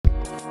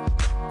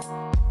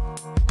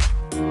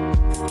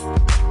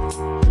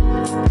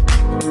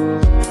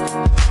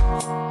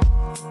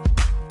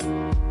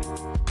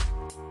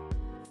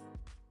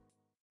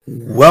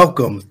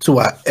Welcome to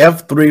our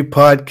F3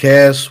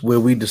 podcast, where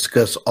we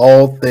discuss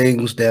all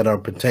things that are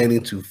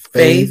pertaining to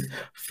faith,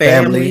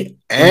 family,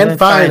 and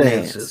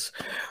finances.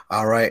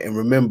 All right. And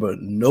remember,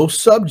 no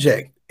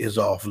subject is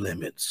off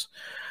limits.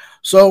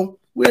 So,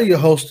 we're your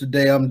host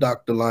today. I'm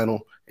Dr.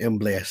 Lionel M.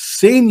 Blair,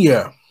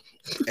 Sr.,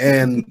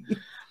 and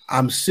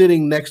I'm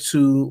sitting next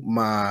to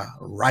my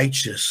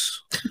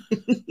righteous,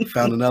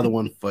 found another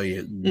one for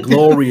you,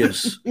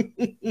 glorious,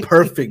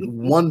 perfect,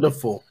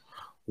 wonderful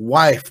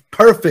wife,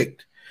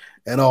 perfect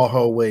in all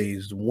her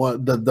ways.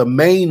 The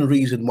main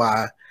reason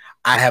why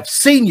I have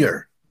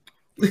senior,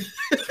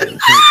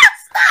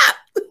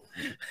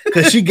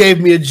 because she gave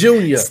me a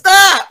junior.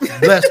 Stop.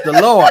 Bless the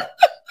Lord.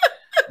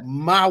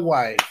 My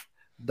wife,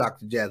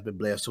 Dr. Jasmine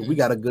Blair. So we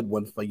got a good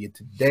one for you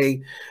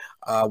today.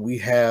 We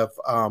have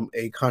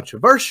a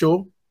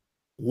controversial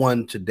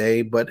one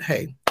today, but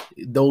hey,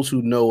 those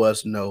who know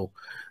us know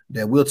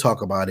that we'll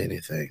talk about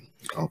anything.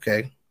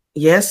 Okay.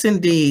 Yes,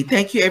 indeed.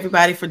 Thank you,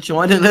 everybody, for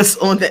joining us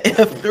on the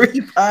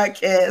F3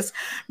 podcast.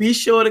 Be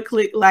sure to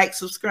click like,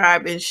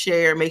 subscribe, and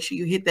share. Make sure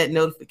you hit that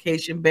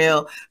notification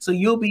bell so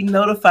you'll be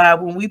notified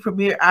when we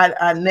premiere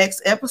our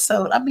next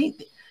episode. I mean,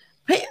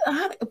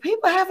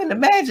 people have an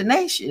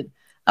imagination.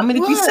 I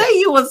mean, if you say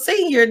you a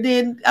senior,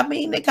 then I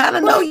mean they kind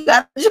of know you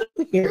got a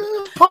junior.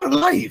 Part of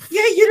life.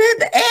 Yeah, you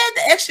didn't add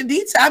the extra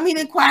detail. I mean,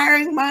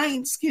 inquiring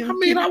minds can. I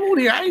mean, I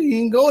didn't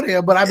even go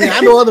there, but I mean,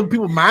 I know other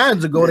people's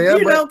minds will go there.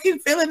 Can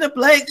fill in the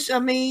blanks. I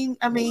mean.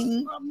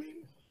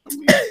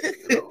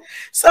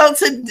 So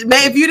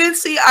if you didn't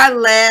see our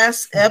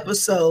last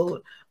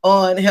episode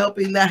on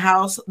helping the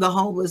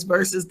homeless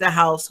versus the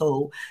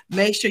household,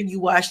 make sure you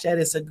watch that.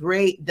 It's a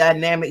great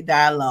dynamic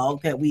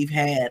dialogue that we've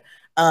had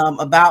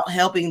about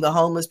helping the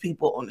homeless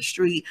people on the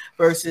street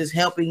versus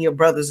helping your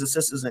brothers and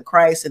sisters in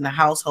Christ in the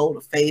household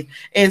of faith,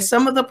 and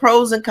some of the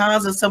pros and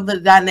cons and some of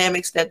the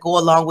dynamics that go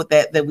along with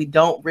that we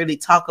don't really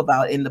talk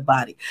about in the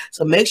body.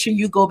 So make sure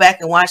you go back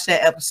and watch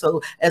that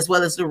episode as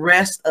well as the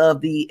rest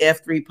of the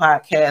F3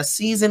 podcast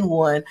season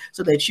 1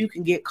 so that you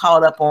can get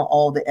caught up on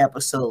all the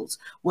episodes.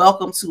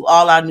 Welcome to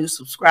all our new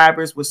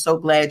subscribers. We're so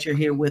glad you're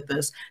here with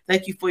us.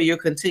 Thank you for your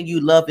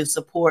continued love and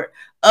support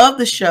of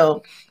the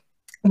show.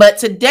 But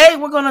today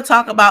we're going to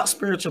talk about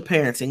spiritual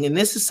parenting, and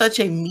this is such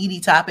a meaty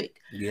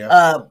topic.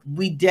 Yeah.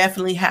 We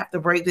definitely have to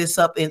break this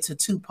up into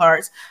 2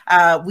 parts.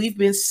 We've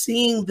been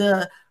seeing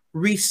the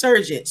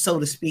resurgence, so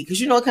to speak, because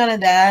it kind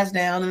of dies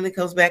down and it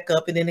comes back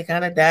up, and then it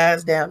kind of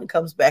dies down and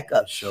comes back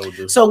up.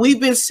 So we've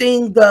been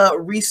seeing the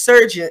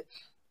resurgence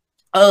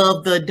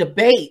of the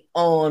debate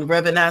on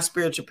whether or not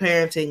spiritual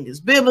parenting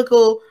is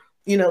biblical.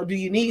 Do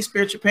you need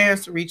spiritual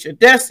parents to reach your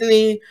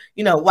destiny?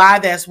 Why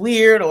that's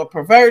weird or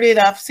perverted.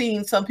 I've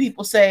seen some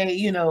people say,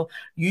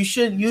 you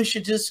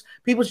should just,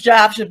 people's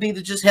job should be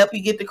to just help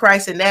you get to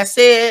Christ and that's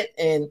it.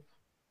 And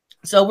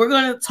so we're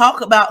going to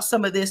talk about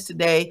some of this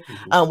today.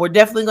 We're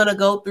definitely going to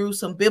go through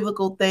some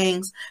biblical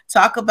things,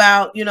 talk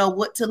about,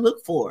 what to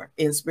look for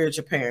in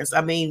spiritual parents. I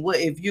mean,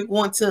 if you're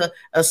going to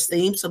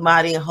esteem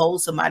somebody and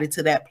hold somebody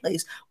to that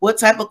place, what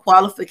type of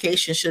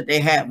qualification should they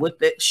have?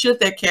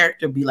 Should their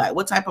character be like?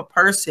 What type of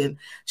person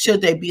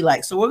should they be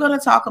like? So we're going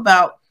to talk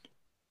about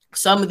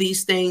some of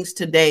these things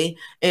today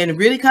and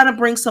really kind of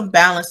bring some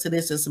balance to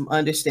this and some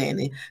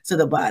understanding to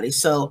the body.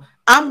 So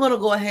I'm going to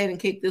go ahead and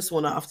kick this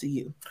one off to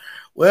you.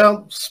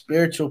 Well,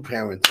 spiritual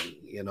parenting,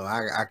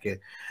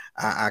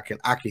 I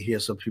can hear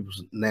some people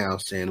now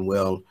saying,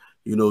 well,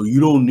 you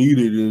don't need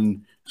it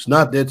and it's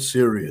not that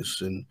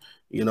serious. And,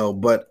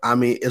 but I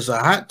mean, it's a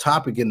hot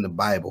topic in the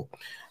Bible,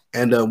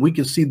 and we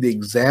can see the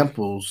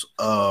examples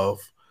of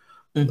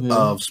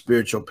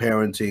spiritual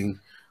parenting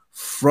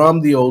from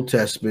the Old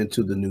Testament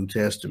to the New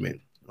Testament.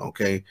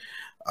 Okay.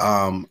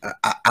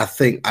 I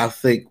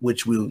think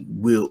which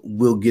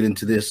we'll get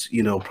into this,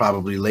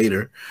 probably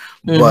later,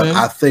 but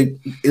I think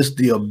it's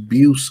the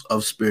abuse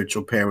of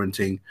spiritual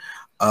parenting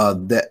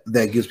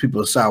that gives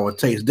people a sour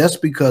taste. That's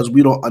because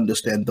we don't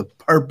understand the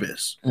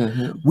purpose.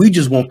 We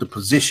just want the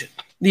position,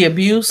 the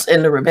abuse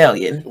and the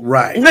rebellion.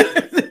 Right.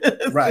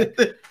 Right.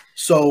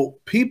 So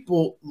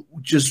people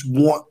just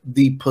want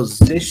the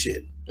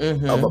position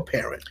of a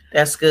parent.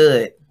 That's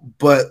good.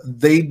 But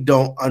they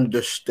don't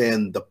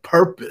understand the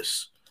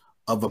purpose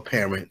of a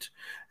parent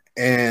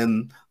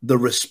and the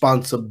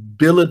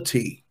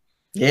responsibility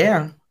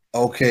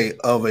of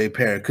a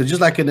parent, because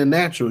just like in the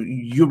natural,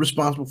 you're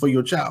responsible for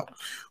your child.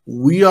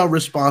 We are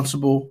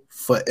responsible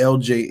for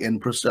LJ and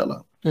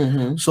Priscilla.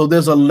 So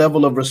there's a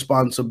level of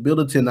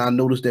responsibility, and I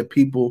noticed that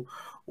people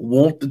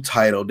want the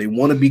title. They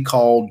want to be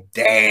called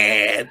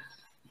dad,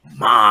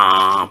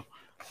 mom,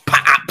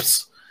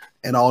 pops,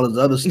 and all this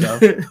other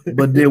stuff.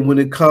 But then when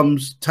it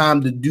comes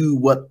time to do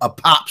what a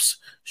pops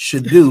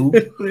should do,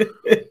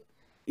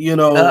 you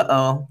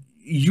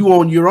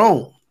on your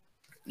own.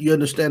 You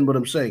understand what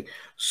I'm saying?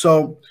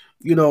 So,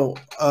 a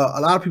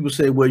lot of people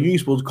say, well, you ain't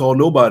supposed to call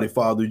nobody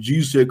father.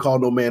 Jesus said, call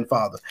no man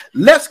father.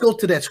 Let's go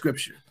to that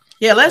scripture.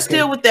 Yeah, let's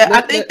deal with that.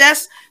 I think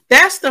that's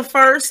That's the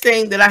first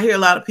thing that I hear a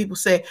lot of people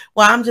say.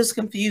 Well, I'm just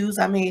confused.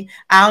 I mean,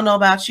 I don't know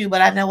about you,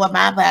 but I know what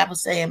my Bible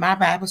say. And my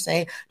Bible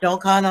say,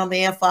 don't call no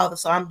man father.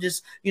 So I'm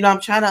just,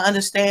 I'm trying to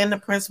understand the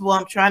principle.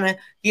 I'm trying to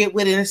get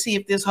with it and see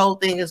if this whole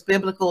thing is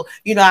biblical.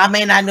 I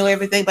may not know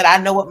everything, but I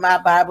know what my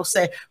Bible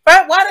say.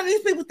 But why do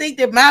these people think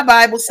that my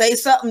Bible say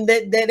something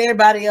that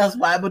everybody else's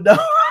Bible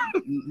don't?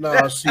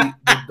 No, see,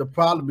 the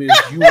problem is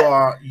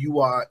you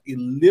are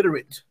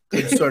illiterate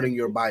concerning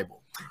your Bible.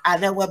 I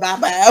know what my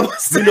Bible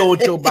says. You know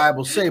what your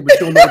Bible say, but you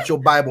don't know what your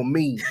Bible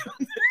means.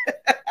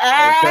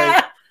 Okay?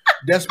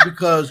 That's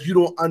because you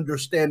don't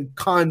understand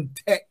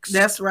context.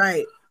 That's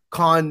right.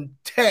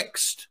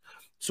 Context.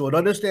 So to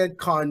understand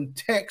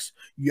context,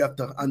 you have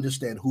to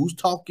understand who's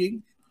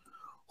talking,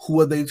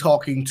 who are they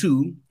talking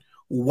to,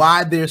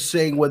 why they're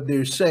saying what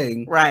they're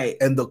saying, right,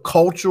 and the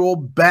cultural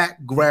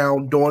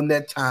background during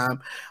that time,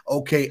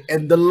 okay,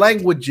 and the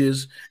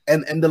languages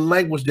and the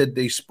language that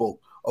they spoke.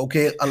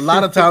 Okay, a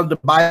lot of times the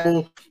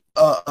Bible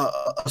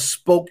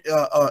spoke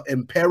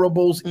in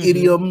parables,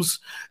 idioms,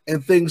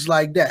 and things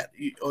like that.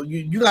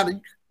 You got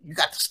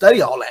to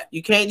study all that.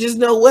 You can't just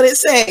know what it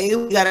says.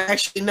 You got to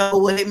actually know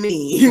what it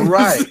means.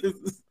 Right,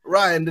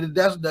 right, and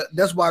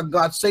that's why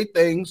God say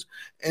things,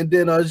 and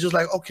then it's just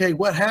like, okay,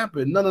 what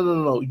happened?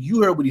 No.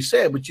 You heard what he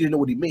said, but you didn't know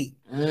what he mean.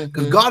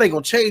 Because God ain't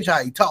gonna change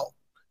how he talk.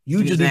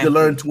 You just need to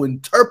learn to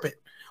interpret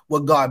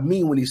what God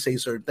mean when he say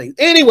certain things.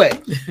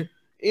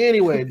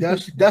 Anyway,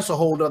 that's a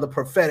whole other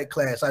prophetic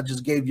class I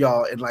just gave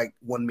y'all in like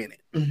 1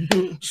 minute.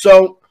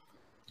 So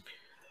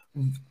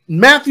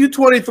Matthew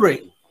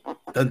 23.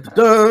 Dun, dun,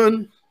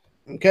 dun.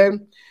 Okay.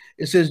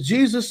 It says,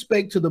 Jesus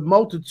spake to the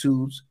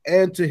multitudes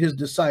and to his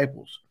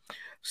disciples,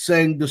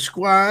 saying, the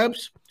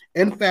scribes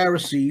and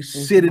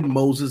Pharisees sit in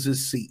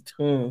Moses' seat.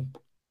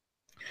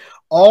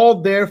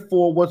 All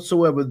therefore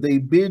whatsoever they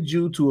bid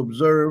you to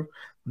observe,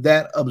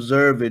 that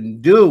observe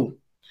and do.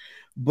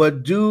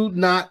 But do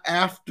not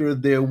after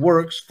their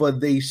works, for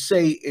they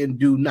say and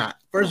do not.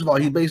 First of all,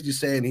 he's basically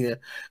saying here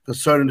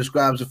concerning the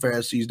scribes and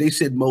Pharisees, they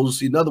said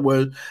Moses. In other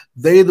words,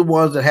 they're the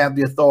ones that have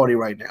the authority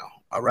right now.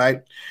 All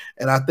right.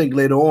 And I think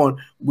later on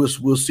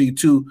we'll see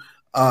too,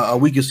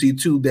 we can see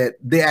too that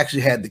they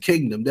actually had the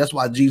kingdom. That's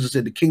why Jesus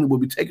said the kingdom will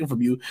be taken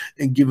from you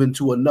and given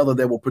to another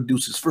that will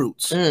produce its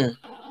fruits.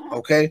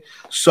 Okay,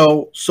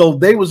 so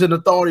they was in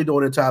authority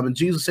during the time, and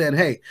Jesus said,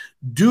 hey,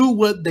 do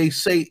what they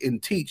say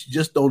and teach,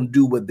 just don't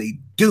do what they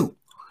do,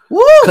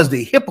 because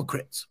they're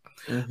hypocrites.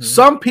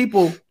 Some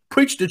people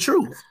preach the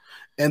truth,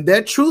 and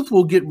that truth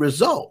will get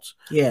results,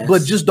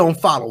 but just don't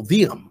follow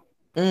them,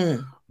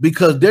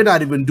 because they're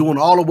not even doing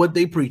all of what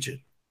they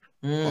preaching.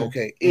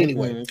 Okay,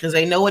 anyway, because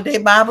they know what their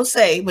Bible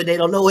say, but they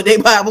don't know what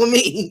their Bible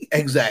means.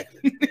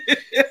 Exactly.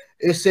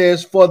 It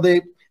says,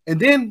 and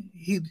then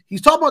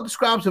he's talking about the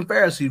scribes and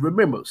Pharisees.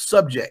 Remember,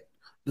 subject.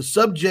 The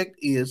subject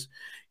is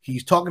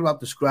he's talking about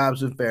the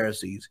scribes and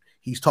Pharisees.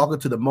 He's talking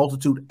to the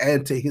multitude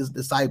and to his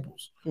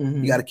disciples.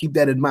 You got to keep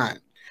that in mind.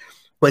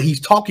 But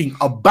he's talking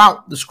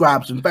about the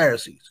scribes and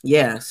Pharisees.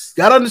 Yes.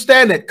 Got to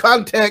understand that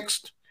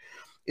context.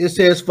 It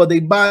says, for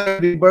they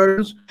bind their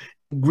burdens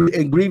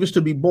and grievous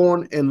to be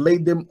borne and lay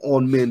them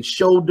on men's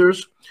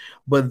shoulders,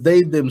 but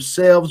they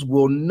themselves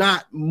will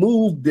not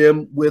move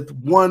them with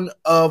one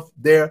of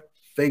their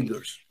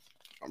fingers.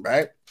 All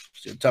right.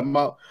 Still talking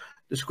about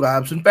the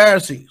scribes and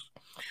Pharisees.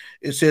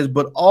 It says,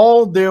 but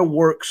all their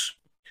works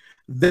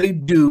they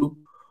do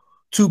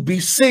to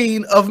be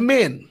seen of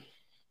men.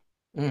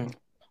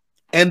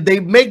 And they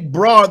make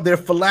broad their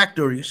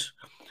phylacteries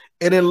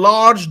and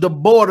enlarge the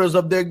borders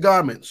of their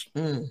garments.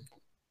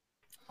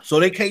 So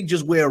they can't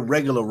just wear a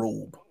regular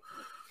robe.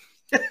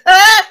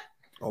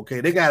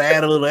 Okay, they got to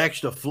add a little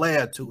extra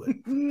flair to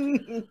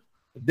it.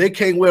 They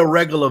can't wear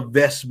regular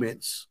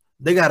vestments.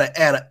 They got to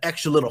add an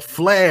extra little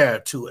flair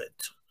to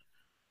it.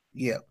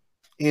 Yeah.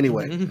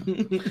 Anyway,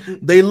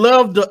 they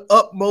love the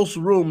utmost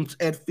rooms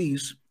at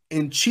feasts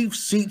and chief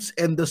seats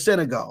in the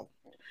synagogue.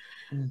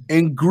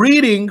 And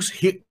greetings.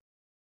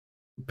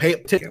 Pay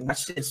attention.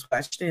 Watch this.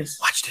 Watch this.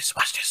 Watch this.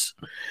 Watch this.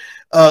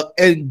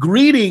 And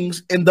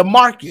greetings in the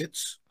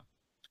markets,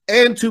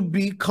 and to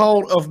be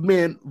called of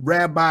men,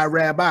 rabbi,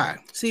 rabbi.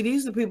 See,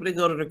 these are the people that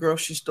go to the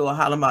grocery store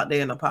hollering about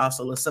they're an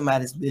apostle or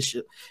somebody's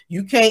bishop.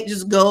 You can't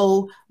just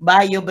go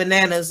buy your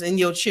bananas and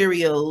your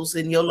Cheerios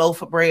and your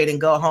loaf of bread and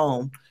go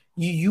home.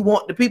 You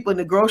want the people in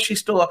the grocery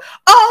store.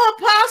 Oh,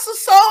 Apostle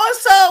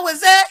so-and-so,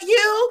 is that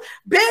you?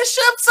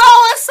 Bishop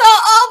so-and-so,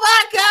 oh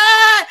my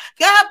God.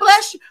 God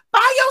bless you.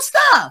 Buy your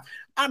stuff.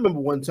 I remember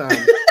one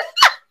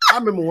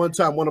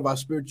time, one of our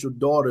spiritual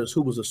daughters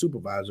who was a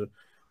supervisor.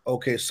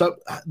 Okay, so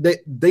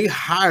they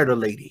hired a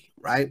lady,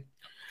 right?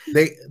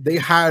 They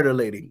hired a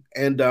lady,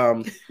 and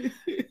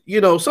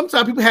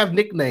sometimes people have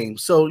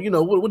nicknames. So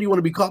what do you want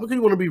to be called? Because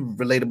you want to be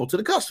relatable to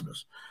the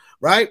customers,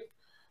 right?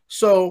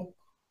 So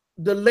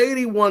the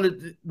lady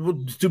wanted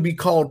to be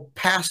called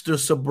Pastor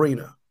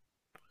Sabrina,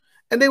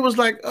 and they was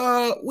like,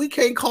 we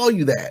can't call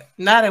you that.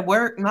 Not at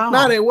work, no.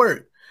 Not at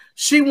work.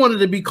 She wanted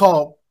to be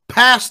called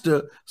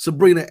Pastor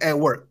Sabrina at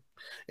work,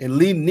 and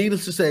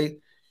needless to say,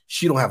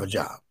 she don't have a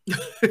job.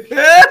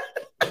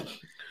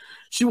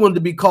 She wanted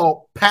to be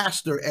called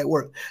pastor at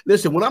work.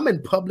 Listen, when I'm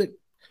in public,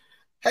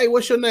 hey,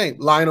 what's your name?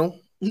 Lionel.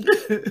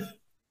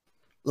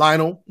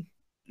 Lionel.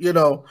 You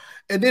know,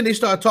 and then they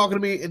start talking to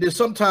me, and then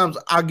sometimes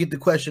I get the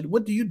question,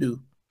 "What do you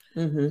do?"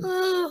 Mm-hmm.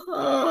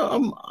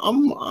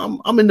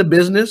 I'm in the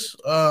business,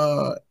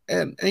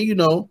 and you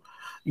know,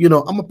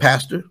 I'm a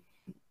pastor.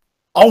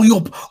 I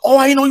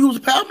ain't know you was a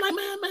pastor. I'm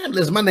like, man,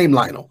 listen, my name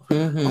Lionel.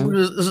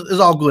 Mm-hmm. It's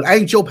all good. I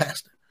ain't your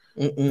pastor.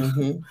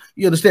 Mm-hmm.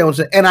 You understand what I'm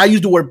saying? And I use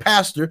the word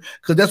pastor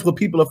because that's what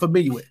people are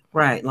familiar with.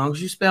 Right. As long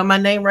as you spell my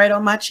name right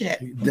on my check.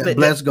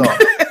 Bless God.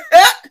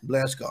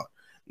 Bless God.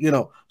 You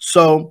know,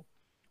 so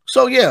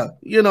yeah,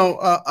 you know,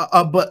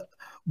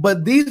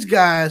 but these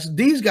guys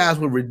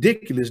were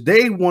ridiculous.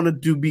 They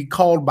wanted to be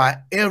called by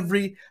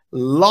every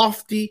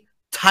lofty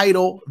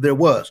title there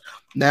was.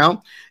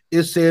 Now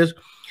it says,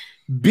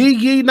 "Be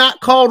ye not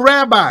called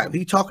rabbi."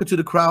 He talking to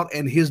the crowd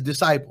and his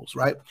disciples,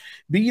 right?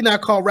 "Be ye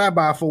not called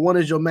rabbi, for one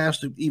is your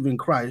master, even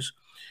Christ,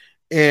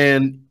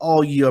 and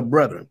all ye are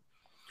brethren.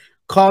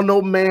 Call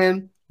no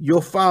man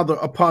your father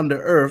upon the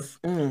earth,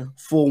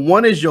 for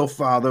one is your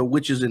Father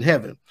which is in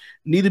heaven.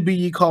 Neither be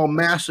ye called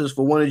masters,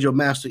 for one is your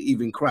master,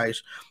 even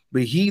Christ.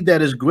 But he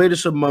that is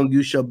greatest among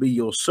you shall be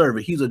your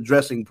servant." He's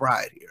addressing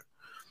pride here.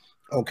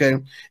 Okay.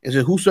 It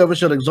says, "Whosoever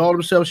shall exalt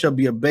himself shall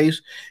be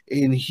abased,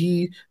 and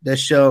he that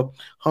shall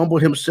humble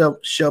himself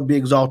shall be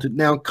exalted."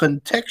 Now,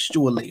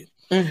 contextually,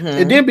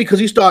 and then because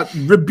he started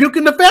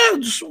rebuking the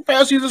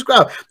Pharisees and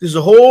scribes, there's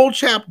a whole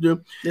chapter.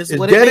 This is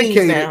what dedicated. It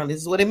means now.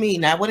 This is what it means,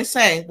 not what it's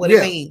saying. What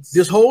it means.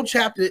 This whole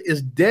chapter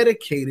is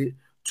dedicated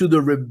to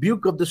the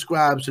rebuke of the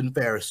scribes and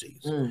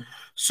Pharisees.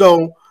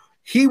 So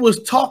he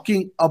was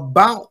talking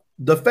about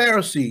the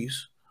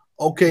Pharisees,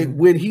 okay,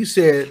 when he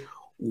said,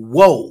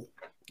 "Whoa."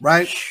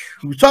 Right?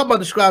 He was talking about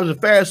the scribes and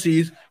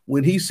Pharisees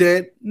when he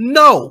said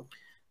no.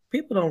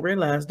 People don't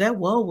realize that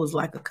 "whoa" was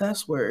like a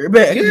cuss word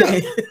back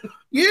then.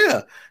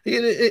 Yeah.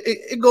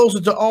 It goes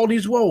into all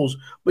these woes.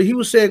 But he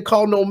was saying,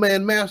 "Call no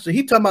man master."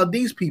 He talking about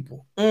these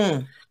people.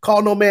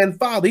 "Call no man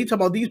father." He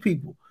talking about these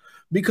people.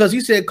 Because he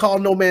said, "Call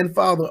no man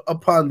father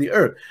upon the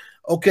earth."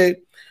 Okay.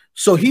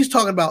 So he's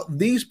talking about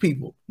these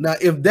people. Now,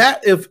 if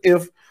that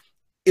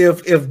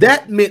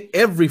meant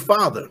every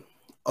father,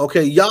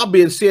 okay, y'all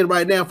being said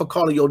right now for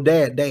calling your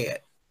dad,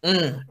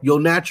 your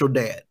natural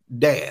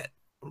dad,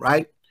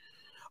 right?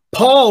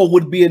 Paul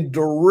would be in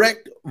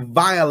direct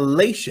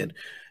violation.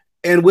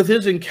 And with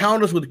his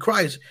encounters with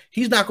Christ,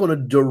 he's not going to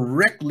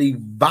directly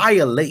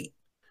violate,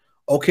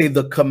 okay,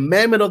 the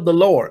commandment of the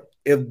Lord.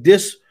 If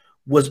this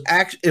was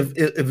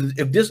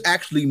if this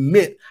actually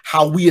meant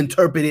how we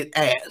interpret it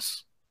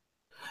as.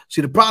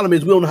 See, the problem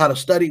is we don't know how to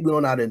study, we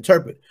don't know how to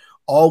interpret.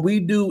 All we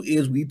do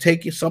is we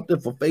take something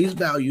for face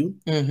value,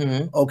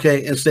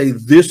 okay, and say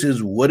this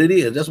is what it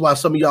is. That's why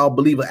some of y'all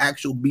believe an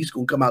actual beast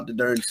gonna come out the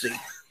darn sea.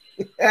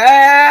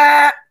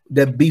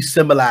 That beast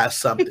symbolized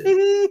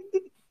something.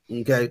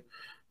 Okay,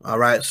 all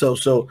right. So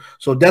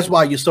that's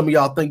why some of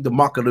y'all think the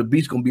mark of the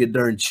beast gonna be a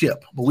darn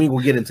chip, but we ain't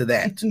gonna get into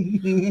that.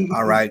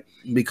 All right,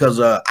 because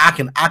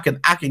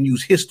I can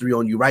use history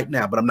on you right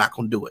now, but I'm not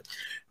gonna do it.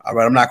 All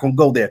right, I'm not going to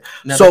go there.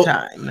 Another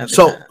time.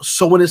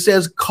 So when it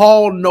says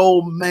 "call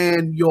no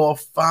man your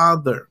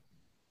father,"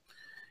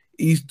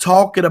 he's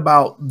talking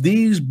about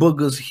these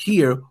boogers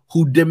here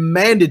who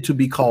demanded to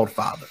be called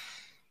father.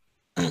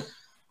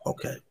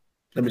 Okay,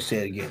 let me say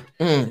it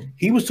again.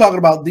 He was talking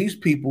about these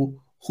people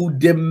who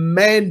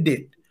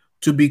demanded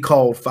to be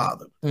called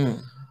father.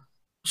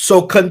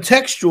 So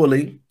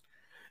contextually,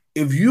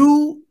 if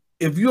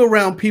you're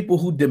around people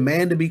who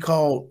demand to be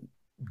called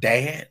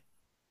dad,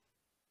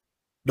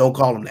 don't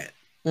call them that.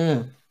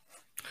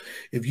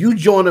 If you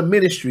join a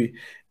ministry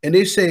and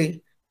they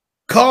say,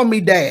 "Call me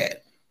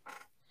dad,"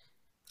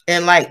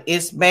 and like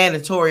it's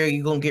mandatory or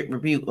you're going to get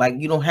rebuked, like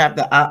you don't have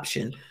the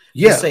option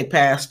to say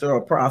pastor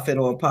or prophet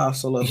or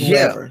apostle or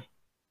whoever.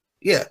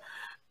 Yeah.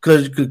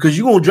 Because you're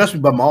going to address me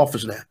by my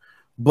office now,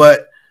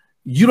 but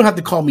you don't have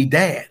to call me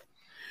dad.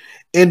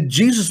 And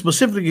Jesus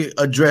specifically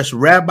addressed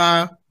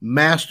rabbi,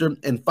 master,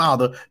 and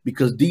father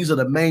because these are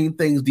the main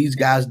things these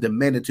guys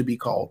demanded to be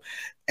called.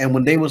 And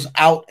when they was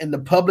out in the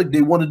public,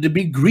 they wanted to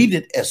be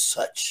greeted as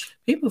such.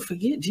 People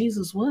forget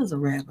Jesus was a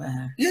rabbi.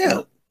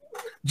 Yeah.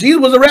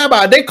 Jesus was a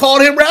rabbi. They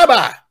called him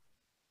rabbi.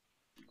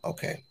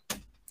 Okay.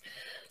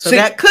 So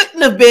that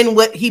couldn't have been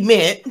what he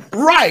meant.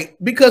 Right.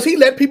 Because he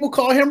let people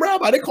call him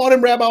rabbi. They called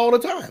him rabbi all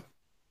the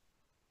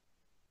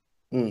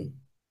time.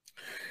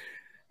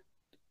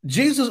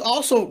 Jesus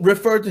also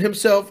referred to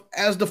himself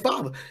as the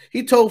Father.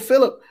 He told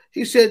Philip,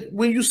 he said,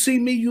 "When you see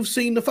me, you've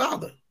seen the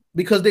Father."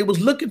 Because they was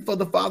looking for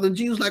the Father. And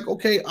Jesus was like,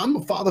 "Okay, I'm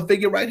a father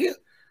figure right here."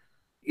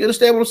 You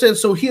understand what I'm saying?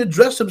 So he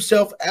addressed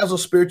himself as a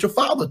spiritual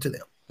father to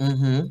them.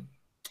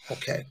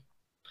 Okay.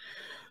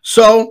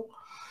 So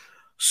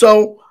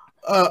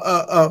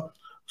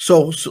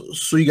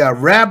you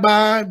got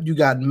rabbi, you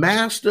got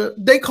master.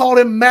 They call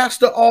him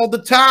master all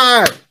the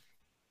time.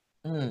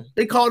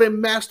 They call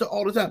him master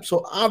all the time.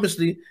 So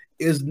obviously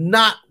is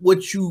not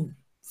what you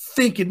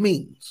think it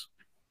means.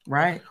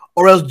 Right.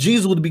 Or else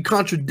Jesus would be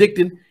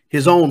contradicting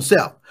his own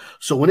self.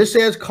 So when it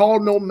says call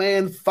no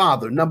man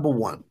father, number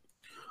one,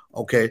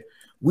 okay,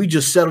 we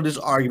just settled this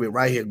argument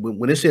right here.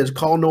 When it says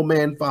call no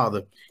man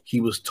father,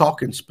 he was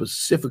talking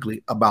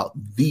specifically about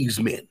these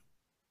men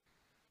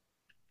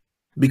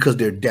because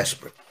they're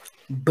desperate.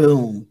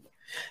 Boom.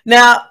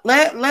 Now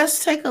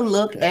let's take a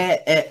look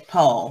at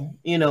Paul,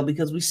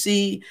 because we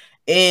see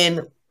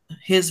in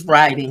his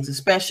writings,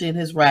 especially in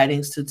his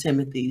writings to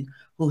Timothy,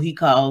 who he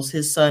calls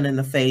his son in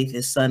the faith,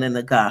 his son in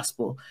the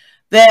gospel,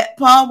 that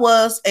Paul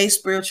was a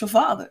spiritual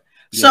father.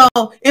 Yeah.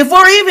 So if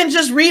we're even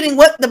just reading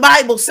what the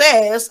Bible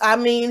says, I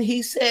mean,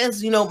 he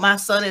says, my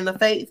son in the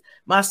faith,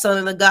 my son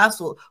in the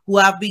gospel, who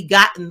I've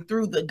begotten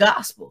through the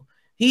gospel.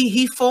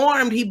 He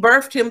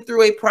birthed him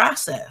through a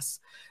process.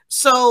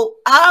 So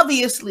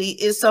obviously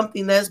it's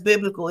something that's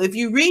biblical. If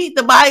you read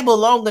the Bible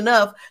long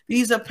enough,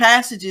 these are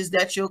passages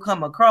that you'll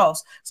come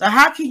across. So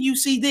how can you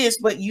see this,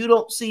 but you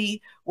don't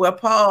see where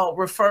Paul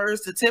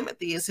refers to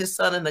Timothy as his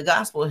son in the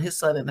gospel and his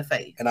son in the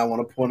faith? And I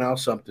want to point out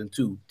something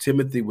too.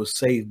 Timothy was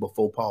saved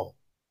before Paul.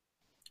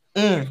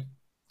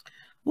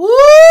 Woo!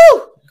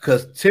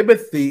 Because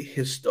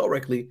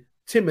historically,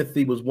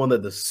 Timothy was one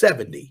of the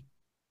 70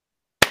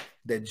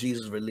 that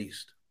Jesus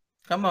released.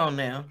 Come on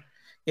now.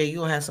 Yeah,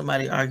 you're gonna have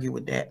somebody argue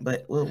with that,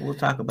 but we'll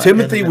talk about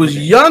Timothy was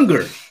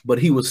younger, but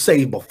he was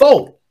saved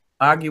before.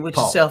 Argue with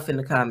Paul. Yourself in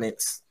the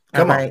comments.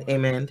 Come on. Right,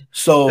 amen.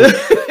 So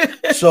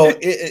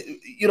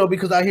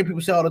because I hear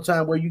people say all the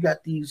time, well, you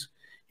got these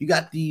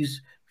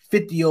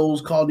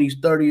 50-year-olds call these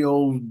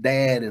 30-year-olds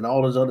dad and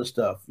all this other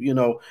stuff, and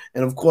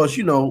of course,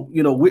 we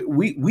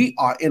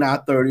are in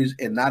our 30s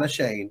and not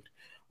ashamed.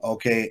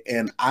 Okay,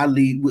 and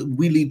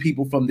we lead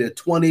people from their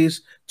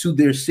 20s to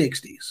their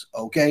 60s,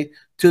 okay,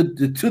 to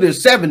their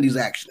 70s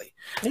actually.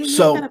 You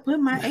gotta put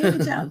my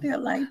age out there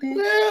like that.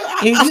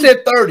 Well, I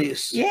said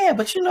 30s. Yeah,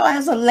 but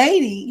as a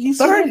lady, you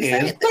 30s.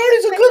 30s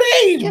is a good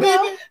age,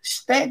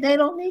 baby. They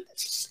don't need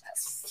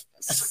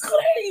that's a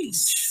good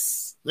age.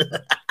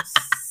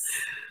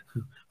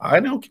 All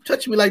right, don't keep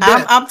touching me like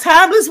that. I'm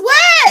timeless.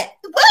 What?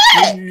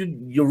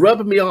 You're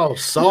rubbing me all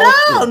soft.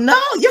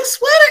 No, your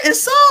sweater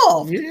is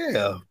soft.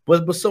 Yeah,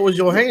 but so is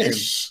your hand.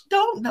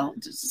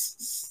 Don't.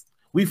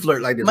 We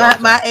flirt like this.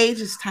 My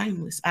age is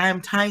timeless. I am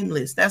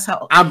timeless. That's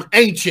how I'm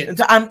ancient.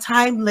 I'm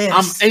timeless.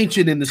 I'm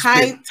ancient in the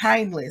spirit.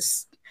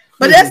 Timeless.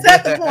 But that's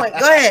not the point.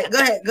 Go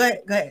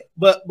ahead.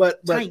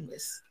 But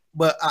timeless.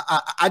 But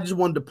I just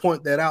wanted to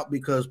point that out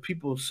because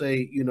people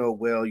say,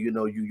 well,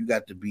 you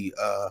got to be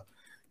a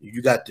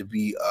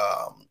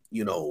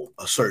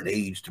certain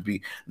age to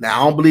be.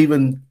 Now, I don't believe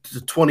in the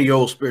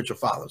 20-year-old spiritual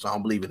fathers. I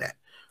don't believe in that.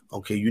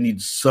 Okay, you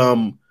need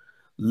some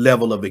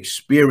level of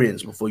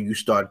experience before you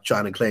start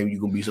trying to claim you're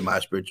going to be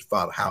somebody's spiritual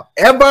father.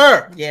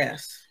 However,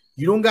 yes,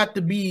 you don't got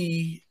to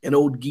be an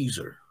old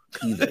geezer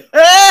either.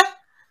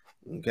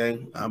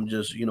 Okay, I'm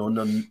just,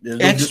 no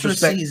extra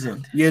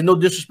seasoned. Yeah, no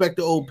disrespect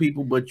to old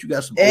people, but you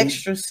got some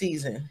extra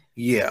seasoned.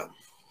 Yeah.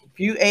 If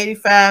you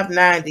 85,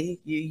 90,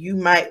 you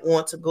might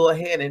want to go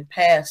ahead and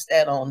pass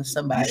that on to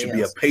somebody else. You should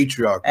be a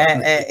patriarch.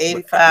 At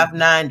 85,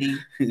 90,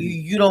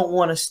 you don't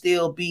want to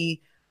still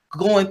be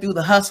going through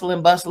the hustle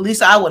and bustle. At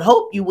least I would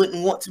hope you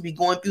wouldn't want to be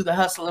going through the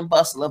hustle and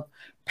bustle of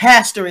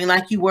pastoring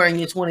like you were in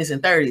your 20s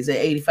and 30s at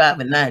 85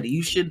 and 90.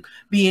 You should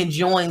be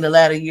enjoying the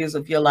latter years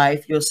of your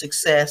life, your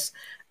success,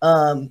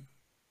 and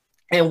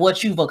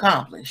what you've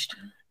accomplished.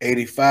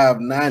 85,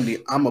 90,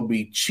 I'm going to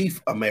be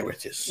chief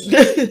emeritus.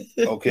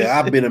 Okay,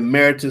 I've been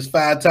emeritus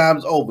 5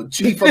 times over.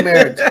 Chief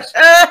emeritus.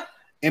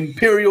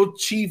 Imperial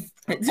chief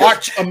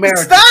arch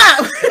emeritus.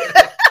 Stop!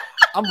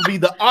 I'm going to be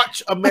the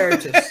arch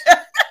emeritus.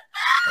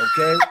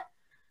 Okay?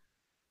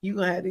 You're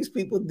going to have these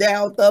people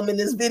down thumbing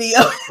this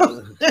video.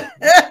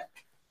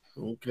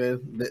 Okay,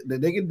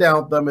 they can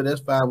down thumb it.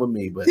 That's fine with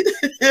me. But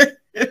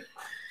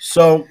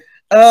so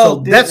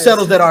that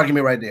settles that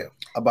argument right there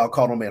about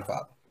call no man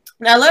father.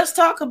 Now let's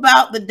talk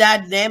about the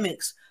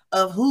dynamics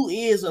of who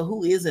is or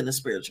who isn't a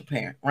spiritual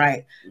parent,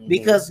 right? Mm-hmm.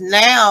 Because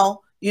now,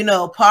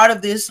 part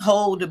of this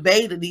whole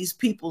debate of these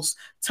people's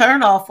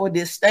turn off or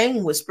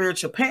disdain with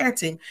spiritual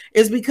parenting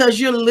is because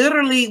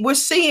we're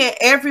seeing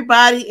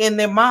everybody and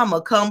their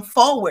mama come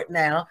forward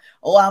now.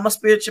 Oh, I'm a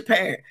spiritual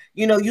parent.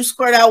 You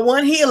squirt out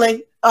one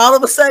healing, all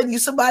of a sudden you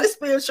somebody's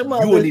spiritual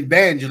mother. You an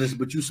evangelist,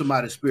 but you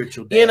somebody's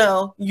spiritual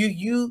dad.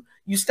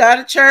 You start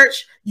a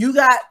church, you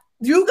got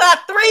 3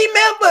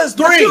 members,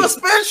 but you're a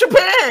spiritual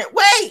parent.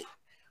 Wait,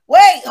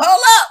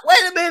 hold up,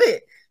 wait a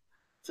minute.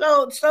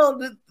 So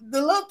the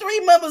little 3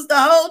 members, the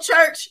whole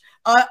church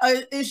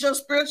is your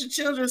spiritual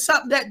children.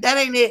 Something that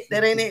ain't it.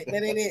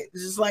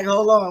 It's just like,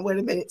 hold on, wait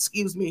a minute,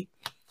 excuse me.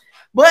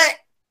 But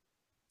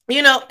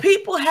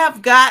people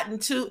have gotten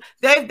to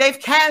they've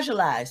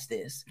casualized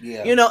this.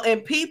 Yeah.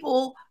 And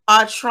people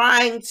are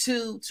trying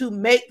to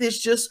make this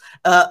just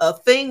a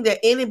thing that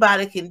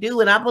anybody can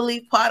do. And I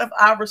believe part of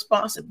our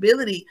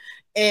responsibility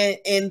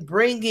in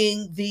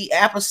bringing the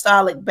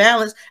apostolic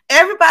balance,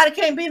 everybody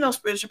can't be no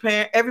spiritual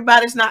parent.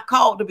 Everybody's not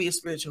called to be a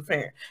spiritual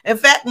parent. In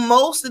fact,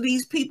 most of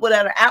these people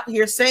that are out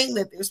here saying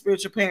that they're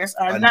spiritual parents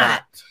are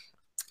not.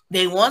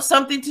 They want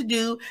something to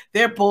do.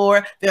 They're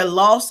bored. They're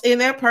lost in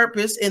their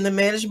purpose in the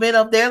management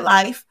of their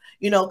life.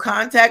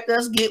 Contact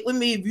us, get with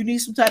me if you need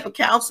some type of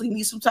counseling,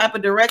 need some type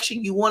of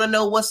direction, you want to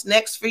know what's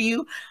next for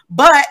you.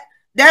 But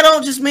that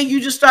don't just mean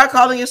you just start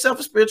calling yourself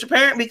a spiritual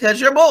parent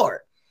because you're bored.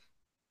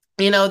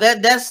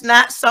 That's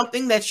not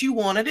something that you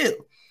want to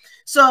do.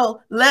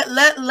 So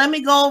let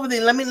me go over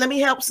there. Let me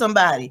help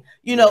somebody.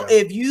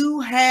 If you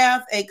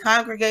have a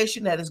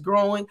congregation that is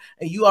growing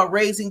and you are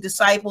raising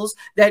disciples,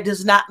 that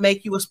does not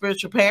make you a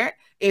spiritual parent.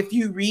 If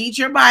you read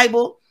your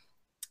Bible,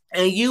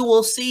 and you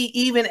will see,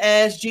 even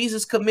as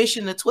Jesus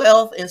commissioned the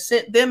 12 and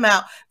sent them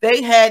out,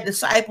 they had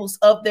disciples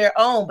of their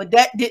own, but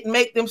that didn't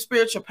make them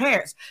spiritual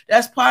parents.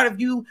 That's part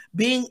of you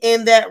being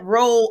in that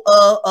role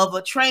of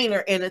a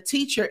trainer and a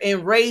teacher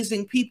and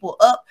raising people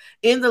up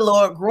in the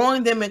Lord,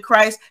 growing them in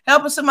Christ.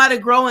 Helping somebody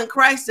grow in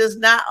Christ does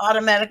not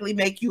automatically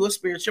make you a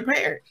spiritual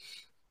parent.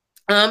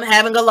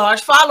 Having a large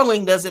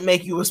following doesn't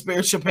make you a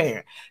spiritual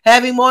parent.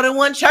 Having more than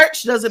one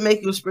church doesn't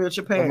make you a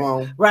spiritual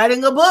parent.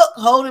 Writing a book,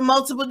 holding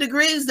multiple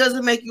degrees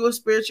doesn't make you a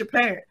spiritual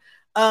parent.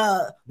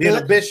 Being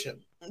a bishop,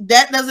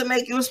 that doesn't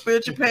make you a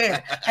spiritual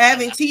parent.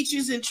 Having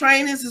teachers and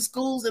trainings and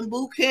schools and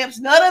boot camps,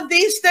 none of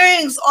these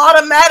things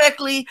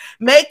automatically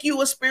make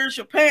you a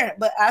spiritual parent.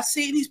 But I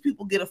see these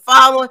people get a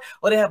following,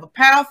 or they have a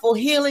powerful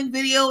healing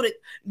video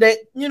that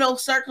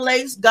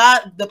circulates.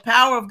 God, the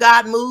power of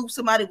God moves.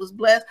 Somebody was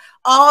blessed.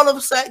 All of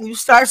a sudden, you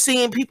start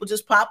seeing people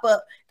just pop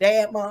up.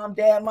 Dad, mom.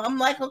 I'm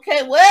like,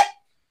 okay, what?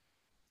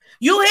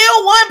 You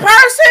heal one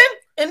person,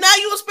 and now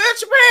you a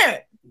spiritual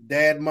parent.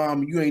 Dad,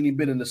 mom, you ain't even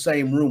been in the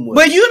same room with.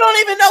 But you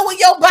don't even know what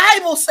your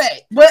Bible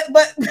say.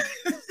 But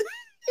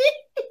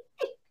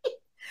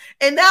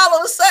and now all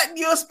of a sudden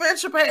you're a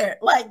spiritual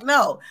parent. Like,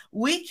 no,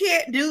 we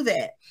can't do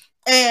that.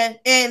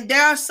 And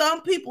there are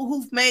some people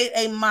who've made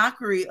a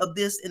mockery of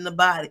this in the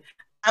body.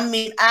 I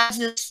mean,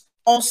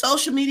 on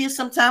social media,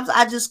 sometimes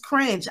I just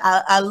cringe.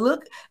 I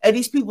look at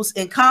these people's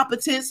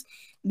incompetence.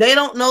 They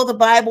don't know the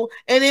Bible.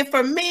 And then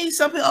for me,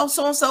 some people,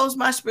 so-and-so is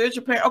my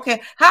spiritual parent.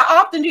 Okay, how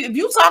often if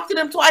you talk to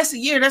them twice a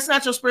year, that's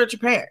not your spiritual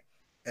parent.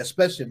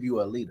 Especially if you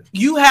are a leader.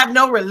 You have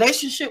no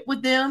relationship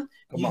with them.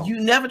 You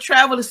never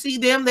travel to see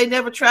them. They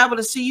never travel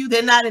to see you.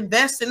 They're not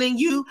investing in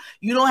you.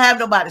 You don't have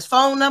nobody's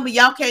phone number.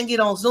 Y'all can't get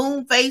on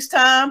Zoom,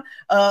 FaceTime,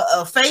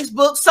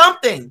 Facebook,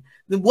 something.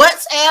 The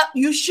WhatsApp,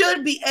 you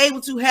should be able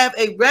to have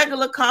a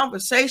regular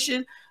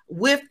conversation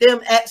with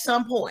them at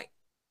some point.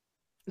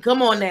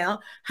 Come on now.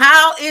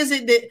 How is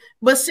it that,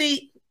 but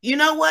see, you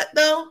know what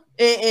though?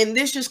 And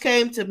this just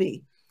came to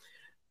me.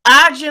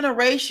 Our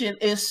generation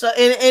is so,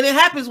 and it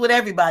happens with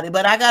everybody,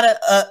 but I got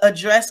to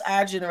address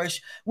our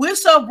generation. We're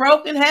so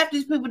broken. Half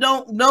these people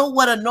don't know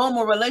what a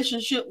normal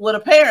relationship with a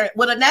parent,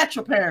 what a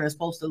natural parent is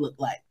supposed to look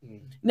like.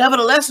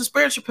 Nevertheless, a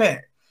spiritual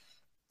parent.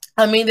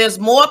 I mean, there's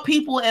more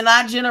people in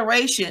our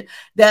generation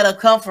that have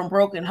come from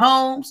broken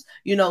homes,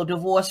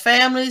 divorced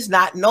families,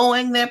 not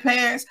knowing their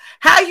parents.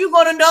 How are you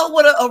going to know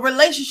what a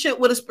relationship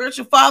with a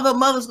spiritual father or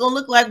mother is going to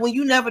look like when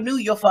you never knew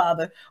your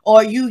father,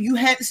 or you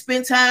had to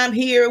spend time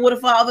here with a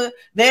father,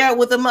 there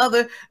with a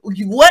mother?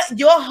 What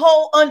your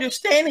whole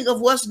understanding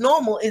of what's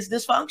normal is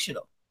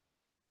dysfunctional.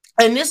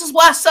 And this is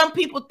why some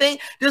people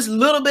think this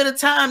little bit of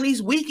time,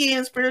 these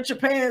weekend spiritual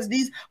parents,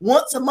 these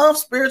once a month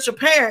spiritual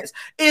parents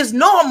is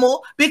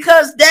normal,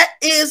 because that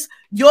is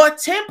your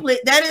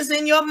template. That is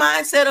in your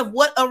mindset of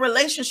what a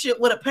relationship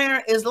with a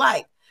parent is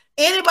like.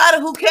 Anybody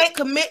who can't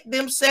commit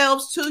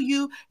themselves to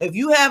you, if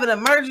you have an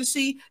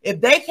emergency, if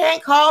they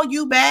can't call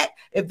you back,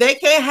 if they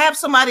can't have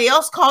somebody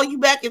else call you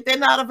back if they're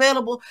not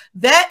available,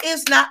 that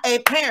is not a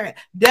parent.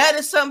 That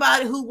is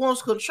somebody who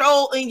wants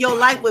control in your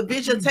life with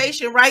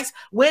visitation rights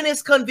when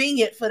it's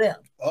convenient for them.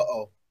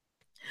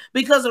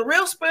 Because a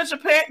real spiritual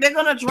parent, they're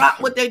going to drop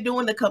what they're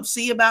doing to come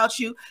see about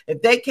you.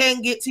 If they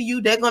can't get to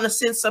you, they're going to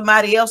send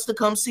somebody else to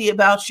come see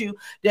about you.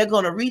 They're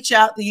going to reach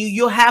out to you.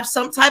 You'll have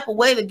some type of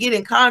way to get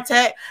in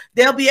contact.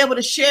 They'll be able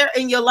to share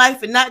in your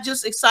life and not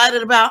just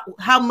excited about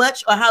how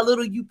much or how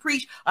little you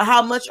preach or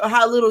how much or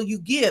how little you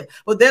give,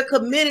 but they're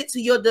committed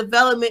to your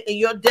development and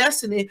your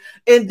destiny.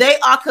 And they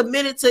are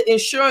committed to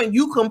ensuring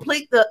you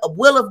complete the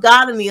will of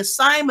God and the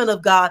assignment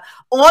of God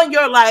on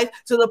your life,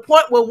 to the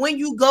point where when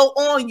you go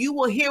on, you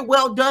will hear,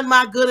 "Well done,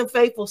 my good and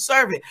faithful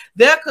servant."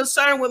 They're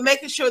concerned with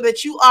making sure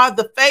that you are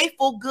the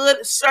faithful,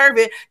 good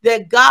servant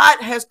that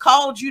God has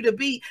called you to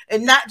be,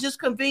 and not just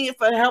convenient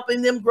for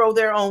helping them grow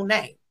their own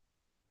name.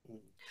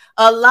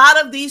 A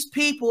lot of these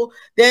people,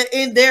 that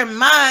in their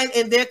mind,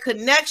 in their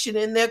connection,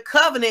 in their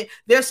covenant,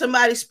 they're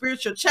somebody's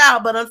spiritual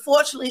child. But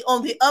unfortunately,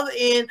 on the other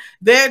end,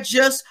 they're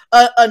just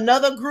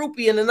another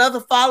groupie and another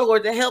follower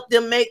to help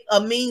them make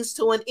a means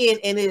to an end.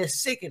 And it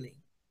is sickening.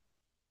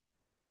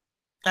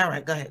 All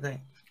right, go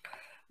ahead.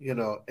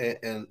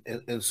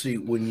 And see,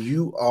 when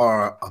you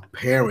are a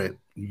parent,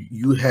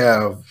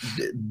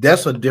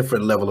 that's a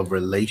different level of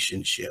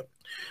relationship.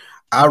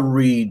 I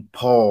read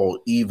Paul,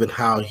 even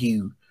how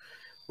he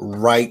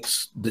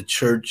writes the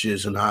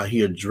churches and how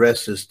he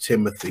addresses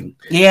Timothy.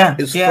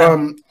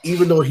 From,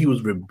 even though he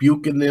was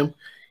rebuking them,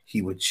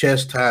 he would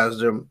chastise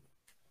them,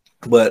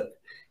 but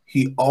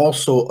he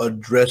also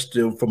addressed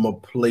them from a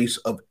place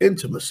of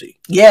intimacy.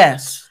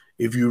 Yes.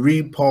 If you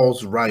read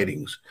Paul's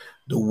writings,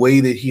 the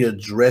way that he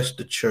addressed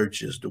the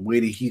churches, the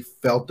way that he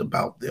felt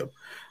about them,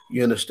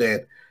 you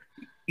understand,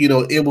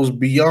 it was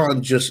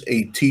beyond just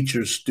a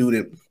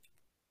teacher-student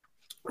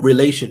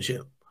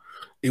relationship.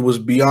 It was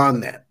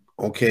beyond that.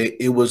 Okay.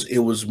 It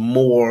was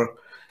more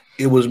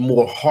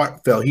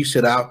heartfelt. He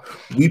said,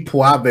 we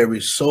pour our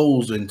very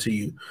souls into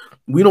you.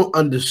 We don't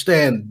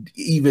understand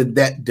even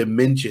that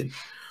dimension,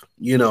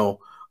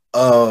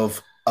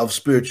 of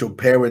spiritual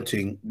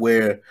parenting,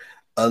 where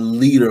a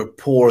leader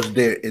pours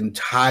their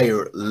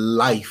entire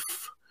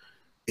life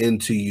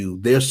into you.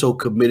 They're so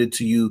committed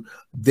to you.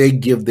 They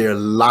give their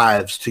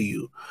lives to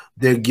you.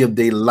 They give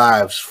their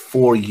lives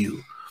for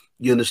you.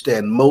 You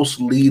understand? Most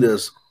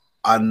leaders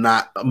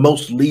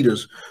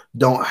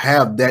don't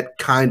have that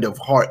kind of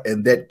heart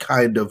and that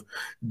kind of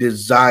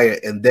desire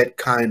and that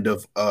kind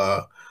of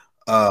a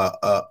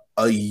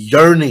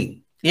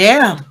yearning.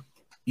 Yeah.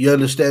 You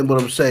understand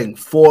what I'm saying?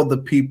 For the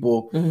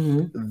people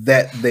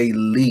that they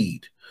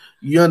lead.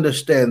 You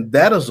understand?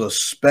 That is a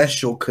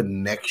special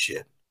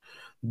connection.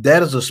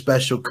 That is a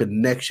special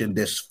connection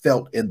that's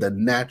felt in the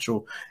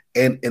natural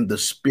and in the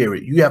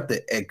spirit. You have to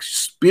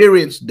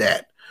experience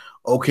that,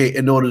 okay,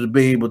 in order to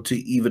be able to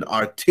even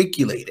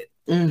articulate it.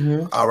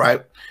 All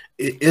right.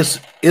 It's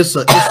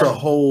a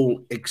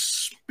whole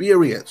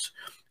experience.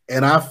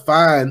 And I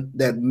find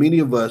that many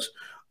of us,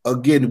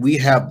 again, we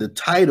have the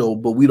title,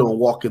 but we don't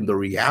walk in the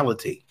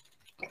reality.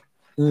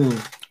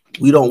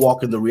 We don't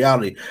walk in the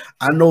reality.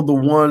 I know the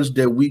ones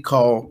that we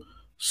call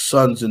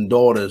sons and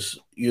daughters,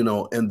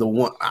 and the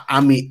one,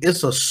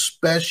 it's a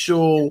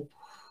special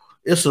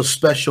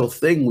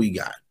thing we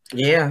got.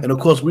 Yeah. And of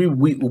course we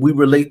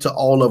relate to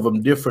all of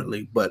them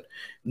differently, but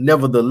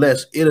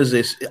nevertheless,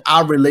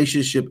 our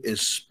relationship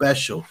is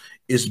special.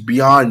 It's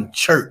beyond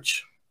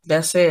church.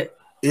 That's it.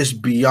 It's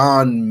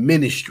beyond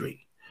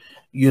ministry.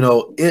 I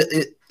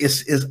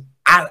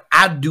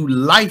do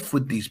life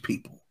with these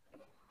people.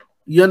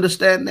 You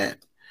understand that?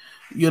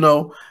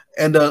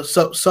 And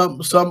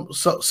some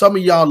of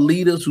y'all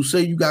leaders who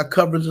say you got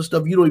coverings and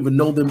stuff, you don't even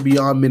know them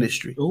beyond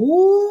ministry.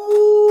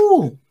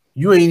 Ooh.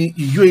 You ain't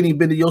even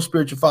been to your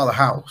spiritual father's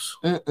house.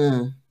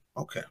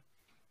 Okay.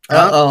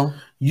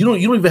 You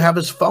don't even have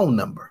his phone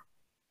number.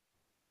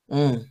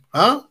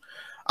 Huh?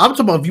 I'm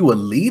talking about if you a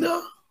leader.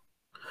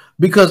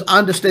 Because I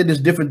understand there's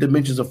different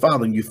dimensions of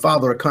fathering. You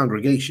father a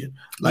congregation,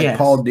 like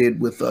Paul did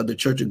with the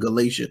church of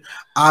Galatia.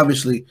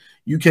 Obviously,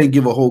 you can't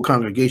give a whole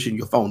congregation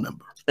your phone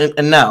number.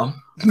 No.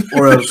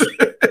 or else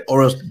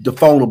the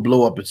phone will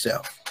blow up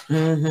itself.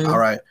 All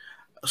right.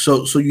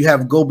 So you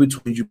have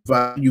go-betweens,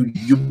 but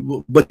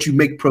you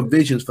make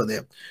provisions for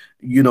them,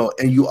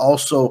 and you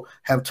also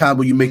have time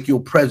where you make your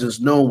presence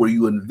known, where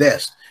you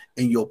invest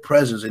in your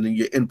presence and in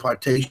your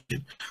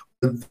impartation.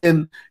 But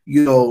then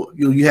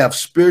you have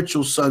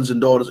spiritual sons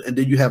and daughters, and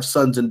then you have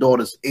sons and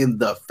daughters in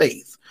the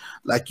faith,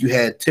 like you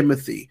had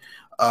Timothy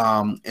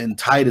and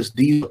Titus.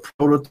 These are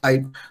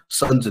prototype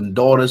sons and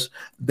daughters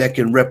that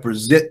can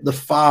represent the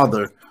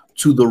Father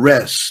to the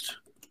rest.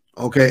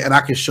 Okay, and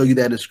I can show you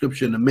that in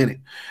scripture in a minute.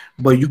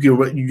 But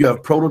you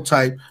have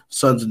prototype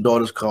sons and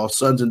daughters called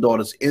sons and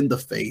daughters in the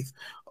faith.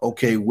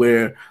 Okay,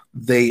 where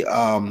they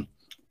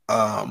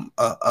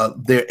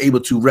they're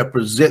able to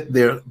represent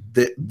their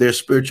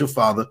spiritual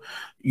father,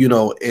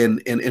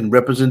 in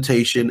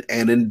representation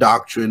and in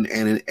doctrine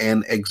and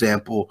in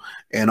example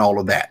and all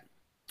of that.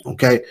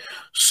 Okay,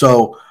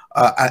 so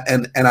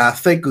I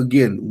think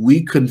again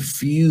we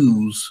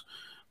confuse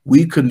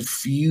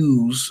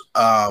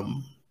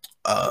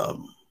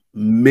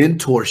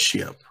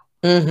mentorship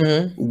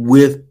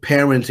with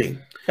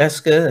parenting. That's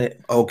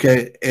good.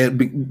 Okay,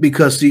 and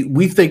because see,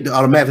 we think that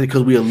automatically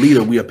because we're a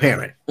leader, we're a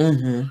parent.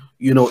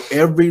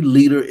 Every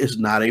leader is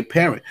not a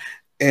parent.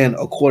 And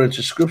according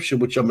to scripture,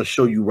 which I'm going to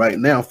show you right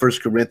now, 1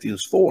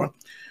 Corinthians 4,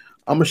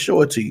 I'm going to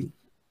show it to you.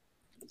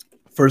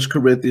 1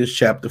 Corinthians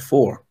chapter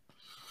 4.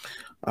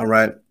 All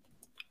right.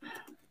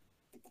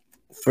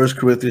 1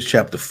 Corinthians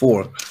chapter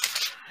 4.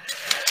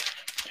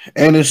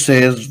 And it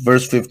says,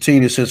 verse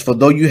 15, it says, for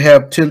though you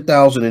have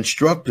 10,000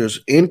 instructors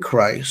in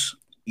Christ,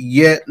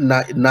 yet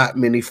not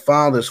many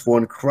fathers, for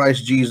in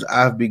Christ Jesus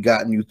I have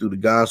begotten you through the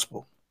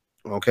gospel.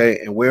 Okay,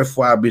 and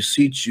wherefore I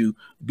beseech you,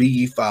 be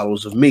ye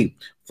followers of me.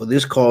 For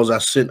this cause I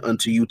sent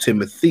unto you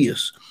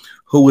Timotheus,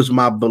 who is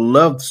my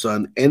beloved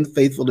son and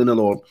faithful in the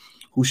Lord,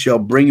 who shall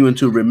bring you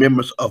into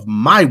remembrance of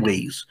my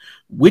ways,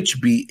 which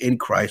be in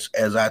Christ,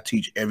 as I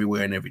teach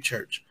everywhere in every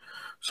church.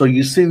 So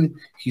you see,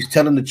 he's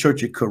telling the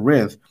church at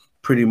Corinth,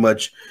 pretty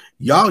much,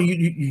 y'all,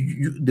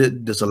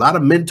 there's a lot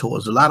of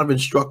mentors, a lot of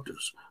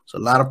instructors,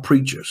 there's a lot of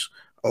preachers,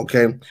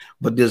 okay,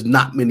 but there's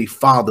not many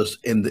fathers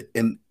in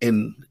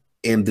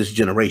this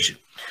generation.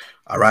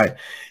 All right,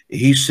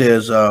 he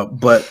says,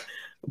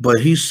 but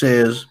he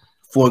says,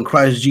 for in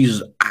Christ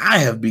Jesus I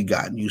have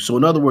begotten you. So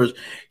in other words,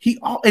 he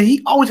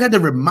always had to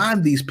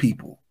remind these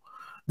people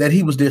that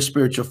he was their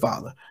spiritual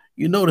father.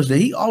 You notice that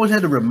he always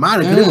had to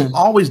remind them, because they were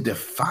always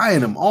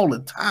defying him all the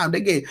time.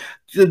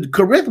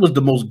 Corinth was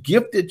the most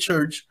gifted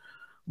church,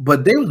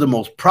 but they was the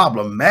most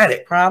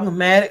problematic,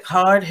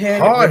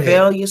 hard-headed,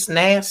 rebellious,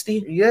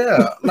 nasty.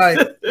 Yeah, like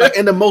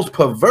and the most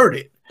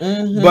perverted.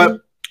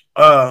 But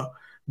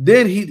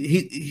then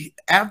he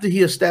after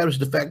he established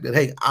the fact that,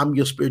 hey, I'm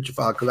your spiritual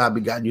father because I've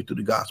begotten you through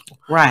the gospel.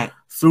 Right.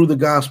 Through the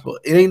gospel.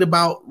 It ain't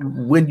about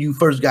when you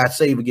first got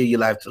saved and gave your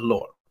life to the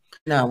Lord.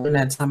 No, we're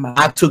not talking about.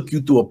 I took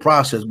you through a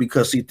process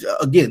because,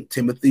 again,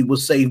 Timothy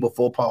was saved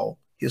before Paul,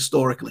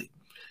 historically.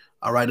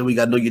 All right, and we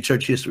got to know your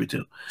church history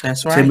too.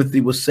 That's right. Timothy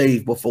was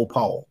saved before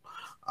Paul.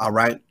 All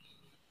right.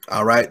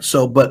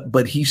 So,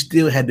 but he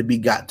still had to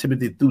begot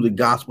Timothy through the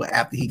gospel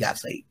after he got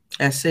saved.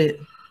 That's it.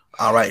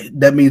 All right.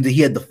 That means that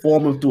he had to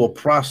form him through a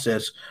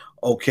process,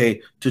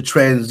 okay, to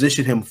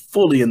transition him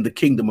fully in the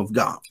kingdom of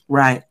God.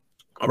 Right.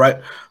 All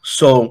right.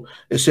 So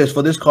it says,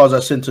 for this cause I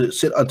sent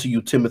unto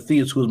you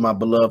Timotheus, who is my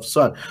beloved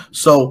son.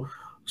 So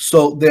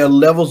there are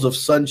levels of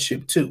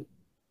sonship too.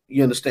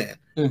 You understand?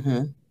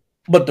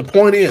 But the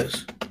point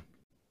is,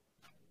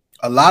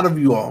 a lot of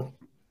you all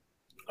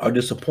are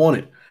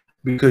disappointed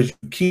because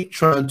you keep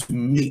trying to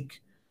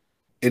make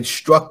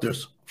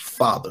instructors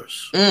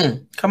fathers.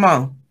 Come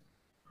on.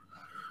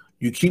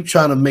 You keep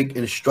trying to make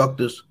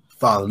instructors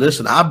fathers.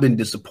 Listen, I've been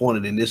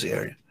disappointed in this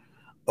area,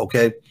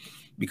 okay?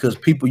 Because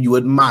people you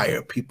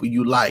admire, people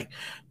you like,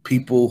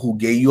 people who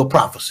gave you a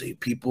prophecy,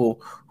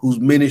 people whose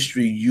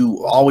ministry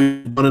you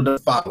always wanted to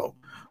follow,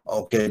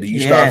 okay? Do you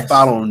start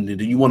following,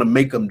 do you want to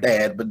make them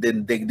dad, but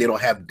then they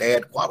don't have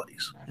dad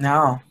qualities?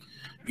 No.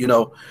 You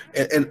know,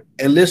 and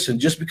listen,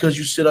 just because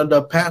you sit under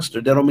a pastor,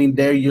 that don't mean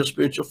they're your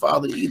spiritual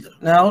father either.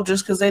 No,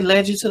 just because they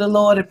led you to the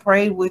Lord and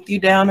prayed with you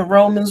down the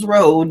Romans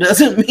road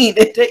doesn't mean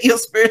that they're your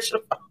spiritual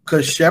father.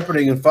 Because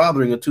shepherding and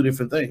fathering are two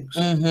different things.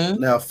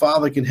 Now, a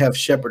father can have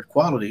shepherd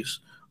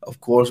qualities,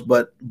 of course,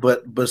 but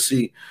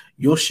see,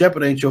 your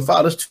shepherd ain't your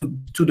father. It's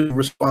two different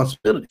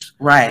responsibilities.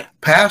 Right.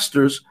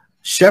 Pastors,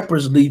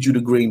 shepherds lead you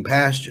to green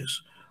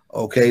pastures.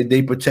 Okay,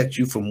 they protect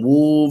you from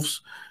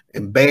wolves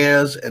and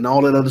bears and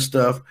all that other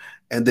stuff.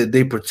 And that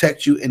they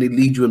protect you and they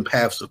lead you in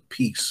paths of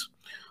peace.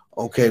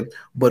 Okay.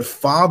 But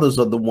fathers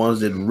are the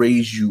ones that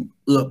raise you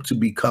up to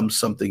become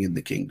something in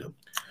the kingdom.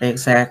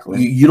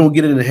 Exactly. You don't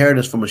get an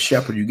inheritance from a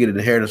shepherd. You get an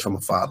inheritance from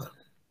a father.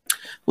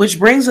 Which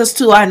brings us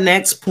to our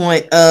next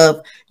point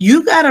of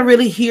you got to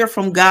really hear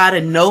from God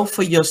and know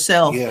for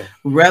yourself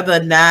whether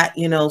or not,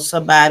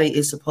 somebody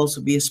is supposed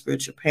to be a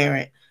spiritual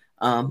parent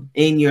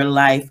in your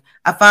life.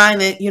 I find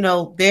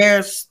that,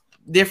 there's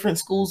different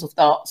schools of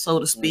thought, so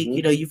to speak.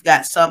 You've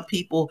got some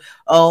people,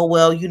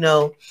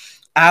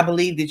 I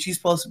believe that you're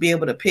supposed to be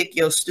able to pick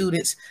your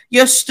students,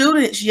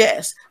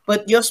 yes,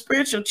 but your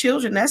spiritual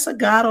children, that's a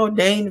God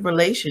ordained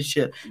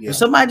relationship. If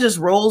somebody just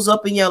rolls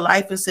up in your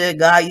life and said,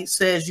 God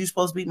says you're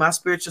supposed to be my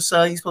spiritual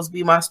son, you're supposed to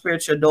be my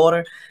spiritual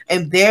daughter,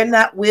 and they're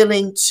not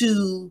willing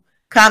to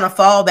kind of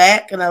fall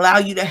back and allow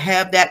you to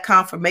have that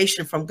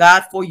confirmation from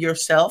God for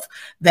yourself,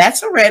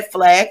 that's a red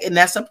flag and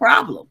that's a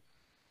problem.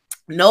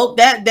 Nope,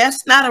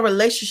 that's not a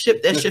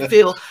relationship that should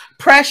feel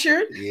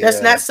pressured.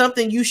 That's not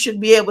something you should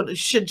be able to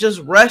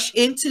just rush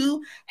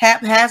into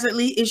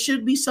haphazardly. It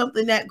should be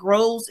something that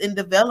grows and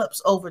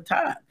develops over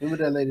time.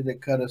 Remember that lady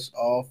that cut us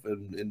off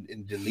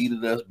and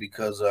deleted us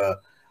because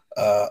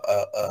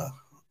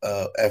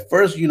at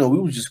first, we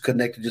were just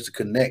connected just to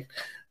connect,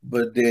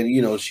 but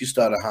then she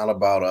started hollering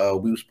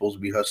about we were supposed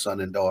to be her son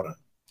and daughter.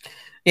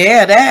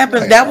 Yeah, that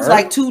happened. That was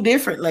like two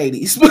different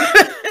ladies.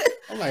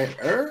 I'm like,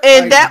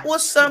 and that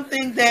was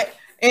something that,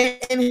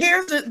 and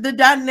here's the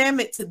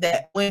dynamic to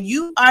that. When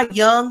you are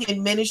young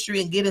in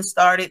ministry and getting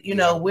started,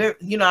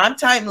 I'm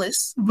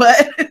timeless,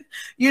 but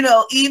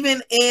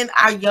even in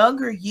our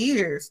younger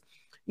years,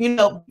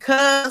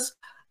 because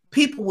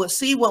people would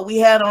see what we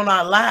had on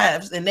our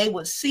lives and they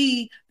would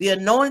see the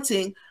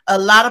anointing. A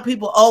lot of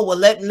people,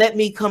 let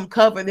me come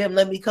cover them.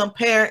 Let me come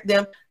parent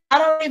them. I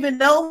don't even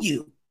know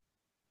you.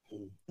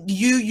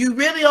 You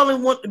really only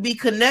want to be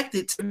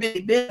connected to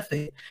really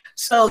benefit.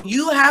 So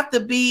you have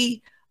to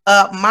be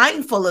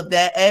mindful of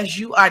that as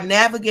you are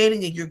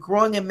navigating and you're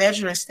growing in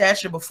measure and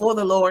stature before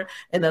the Lord,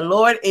 and the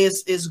Lord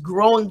is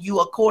growing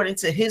you according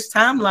to his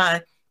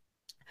timeline.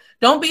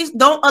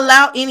 Don't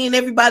allow any and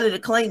everybody to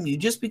claim you.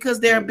 Just because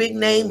they're a big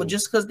name or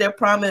just because they're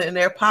prominent and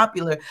they're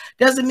popular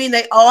doesn't mean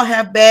they all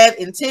have bad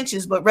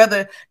intentions, but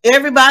rather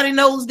everybody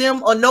knows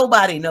them or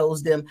nobody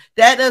knows them.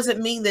 That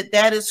doesn't mean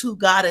that is who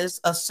God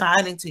is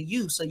assigning to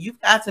you. So you've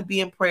got to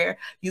be in prayer.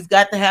 You've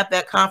got to have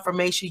that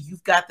confirmation.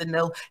 You've got to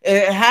know.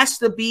 It has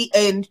to be,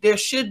 and there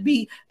should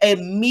be a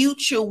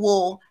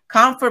mutual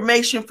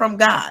confirmation from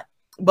God,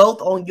 both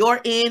on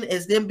your end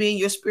as them being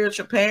your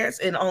spiritual parents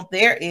and on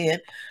their end,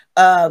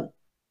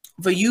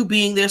 for you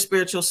being their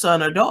spiritual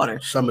son or daughter.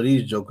 Some of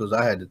these jokers,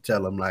 I had to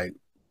tell them, like,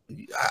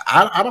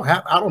 I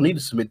don't need to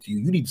submit to you.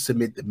 You need to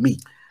submit to me.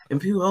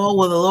 And people,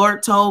 the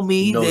Lord told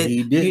me that.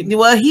 He didn't.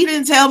 He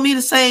didn't tell me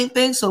the same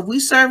thing. So if we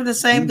serve the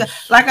same God,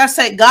 like I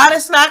said, God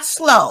is not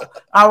slow.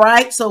 All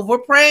right. So if we're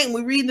praying,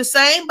 we're reading the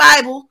same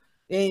Bible,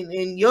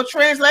 and your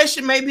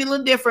translation may be a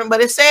little different,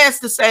 but it says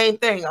the same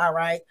thing. All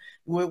right.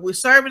 We're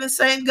serving the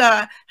same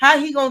God. How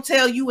he gonna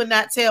tell you and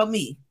not tell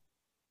me?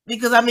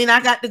 because I mean,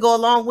 I got to go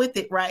along with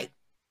it, right?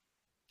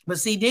 But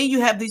see, then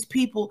you have these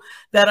people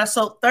that are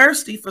so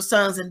thirsty for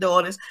sons and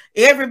daughters.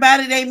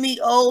 Everybody they meet,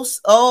 oh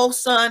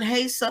son,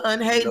 hey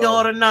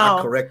daughter. No,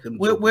 I correct them.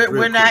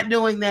 We're not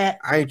doing that.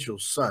 I ain't your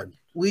son.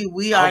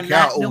 We are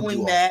not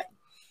doing that.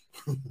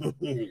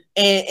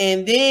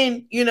 and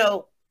then, you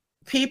know,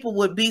 people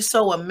would be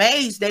so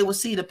amazed. They would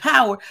see the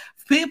power.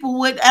 People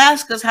would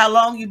ask us how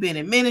long you've been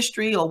in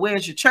ministry or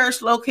where's your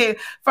church located.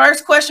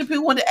 First question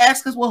people want to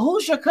ask us, well,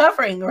 who's your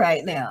covering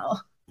right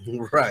now?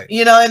 Right.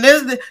 You know, and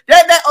there's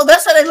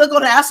that's how they look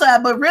on the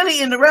outside, but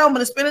really in the realm of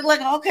the spirit,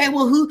 like, okay,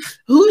 well,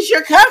 who's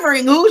your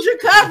covering? Who's your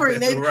covering?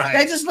 They, right.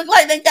 They just look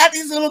like they got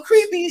these little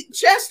creepy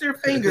Chester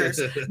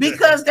fingers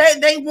because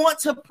they want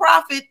to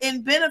profit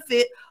and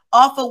benefit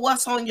off of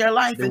what's on your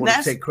life. They want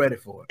to take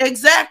credit for it.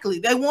 Exactly.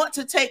 They want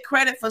to take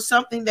credit for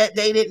something that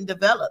they didn't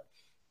develop.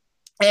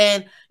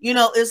 And, you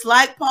know, it's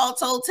like Paul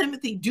told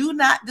Timothy, do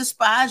not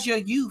despise your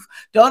youth.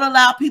 Don't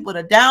allow people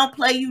to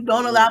downplay you.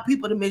 Don't allow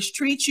people to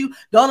mistreat you.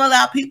 Don't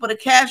allow people to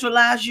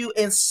casualize you.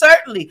 And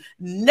certainly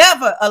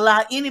never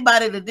allow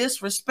anybody to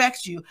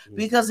disrespect you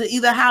because of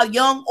either how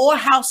young or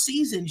how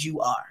seasoned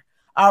you are.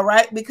 All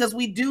right. Because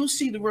we do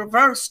see the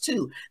reverse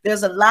too.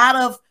 There's a lot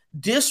of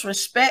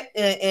disrespect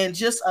and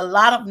just a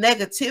lot of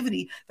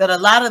negativity that a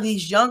lot of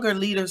these younger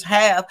leaders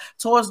have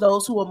towards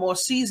those who are more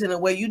seasoned,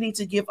 and where you need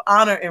to give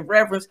honor and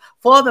reverence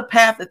for the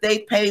path that they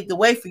paved the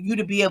way for you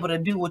to be able to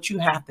do what you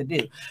have to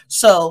do.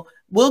 So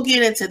we'll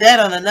get into that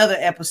on another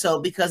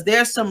episode, because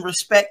there's some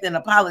respect and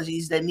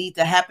apologies that need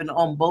to happen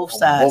on both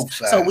sides,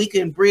 so we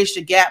can bridge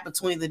the gap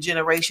between the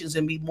generations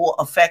and be more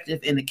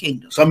effective in the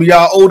kingdom. Some of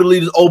y'all older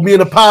leaders owe me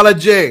an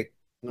apology.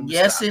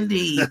 Yes,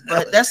 indeed.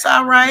 But that's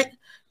all right.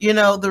 You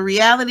know, the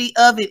reality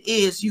of it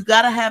is you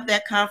got to have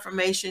that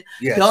confirmation.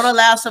 Yes. Don't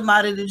allow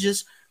somebody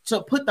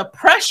to put the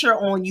pressure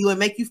on you and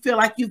make you feel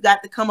like you've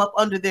got to come up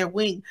under their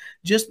wing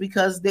just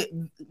because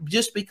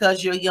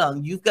you're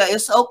young.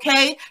 It's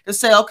okay to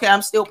say, okay,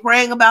 I'm still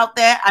praying about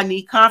that. I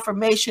need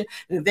confirmation.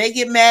 And if they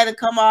get mad and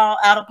come all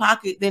out of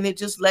pocket, then it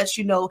just lets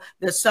you know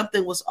that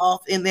something was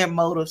off in their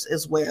motives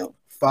as well.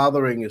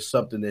 Fathering is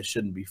something that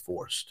shouldn't be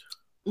forced.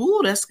 Ooh,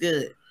 that's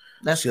good.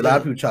 See, a lot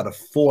of people try to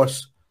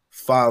force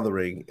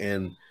fathering,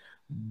 and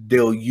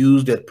they'll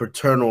use that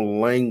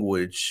paternal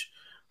language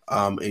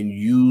and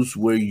use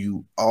where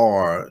you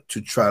are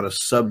to try to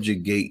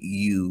subjugate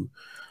you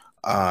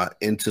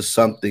into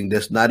something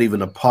that's not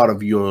even a part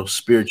of your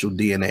spiritual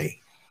DNA.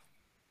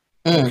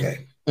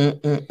 Okay.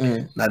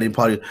 Not even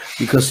part of it.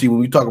 Because see, when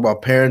we talk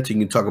about parenting,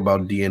 you talk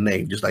about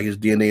DNA. Just like it's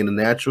DNA in the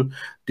natural,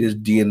 there's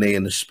DNA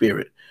in the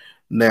spirit.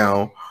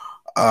 Now,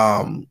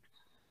 our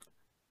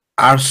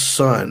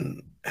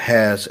son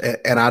has,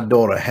 and our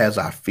daughter has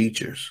our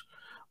features,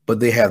 but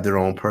they have their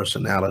own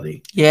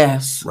personality.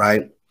 Yes.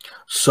 Right.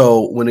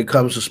 So when it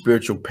comes to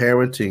spiritual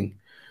parenting,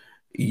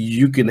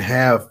 you can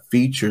have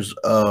features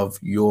of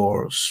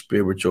your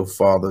spiritual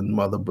father and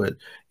mother, but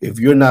if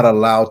you're not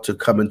allowed to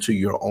come into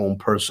your own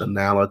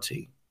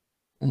personality,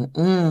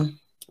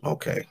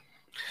 okay,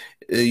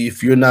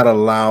 if you're not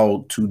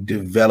allowed to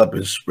develop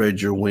and spread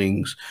your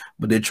wings,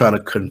 but they're trying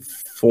to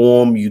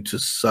conform you to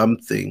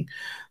something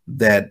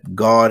that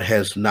God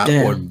has not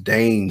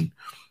ordained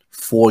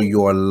for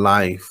your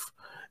life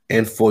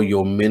and for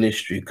your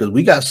ministry, because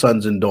we got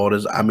sons and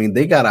daughters. I mean,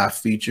 they got our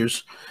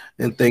features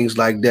and things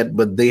like that,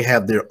 but they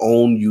have their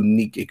own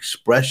unique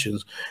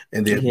expressions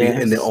and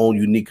their own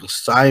unique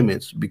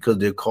assignments because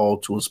they're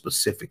called to a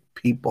specific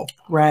people.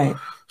 Right.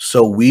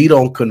 So we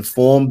don't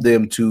conform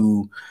them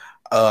to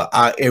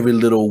our every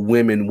little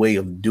women way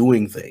of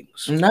doing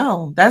things.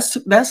 No,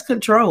 that's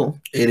control.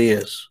 It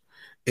is.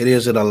 It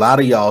is, and a lot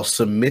of y'all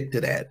submit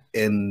to that,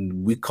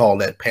 and we call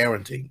that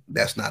parenting.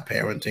 That's not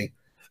parenting.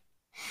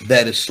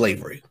 That is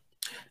slavery.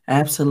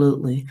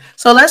 Absolutely.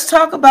 So let's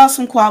talk about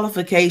some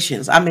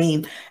qualifications. I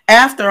mean,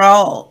 after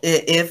all,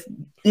 if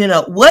you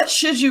know, what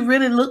should you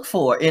really look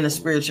for in a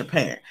spiritual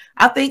parent?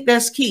 I think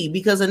that's key,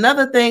 because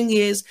another thing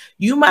is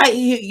you might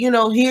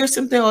hear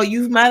something, or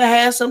you might have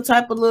had some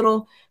type of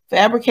little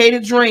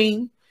fabricated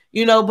dream,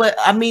 but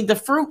I mean, the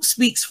fruit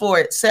speaks for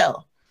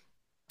itself.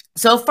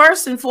 So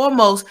first and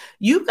foremost,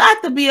 you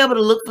got to be able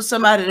to look for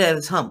somebody that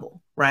is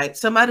humble, right?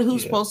 Somebody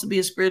who's supposed to be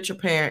a spiritual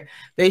parent.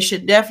 They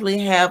should definitely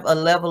have a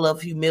level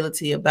of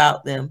humility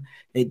about them.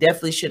 They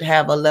definitely should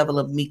have a level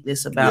of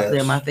meekness about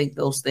them. I think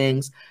those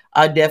things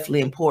are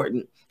definitely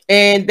important.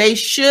 And they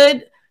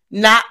should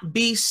not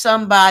be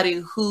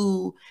somebody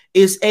who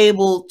is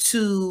able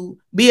to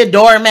be a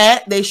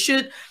doormat. They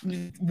should,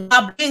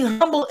 by being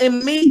humble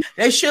and meek,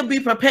 they should be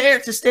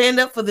prepared to stand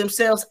up for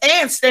themselves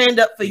and stand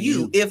up for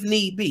you if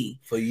need be.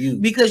 For you.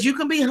 Because you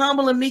can be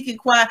humble and meek and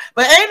quiet,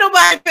 but ain't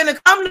nobody gonna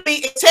come to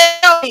me and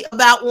tell me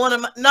about one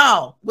of my,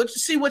 no. But you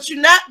see, what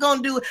you're not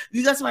gonna do,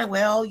 you got somebody,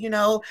 well,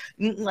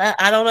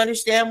 I don't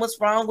understand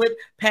what's wrong with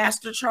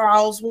Pastor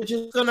Charles. We're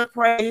just gonna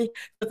pray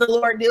that the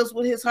Lord deals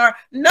with his heart.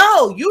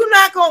 No, you're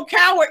not gonna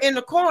cower in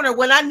the corner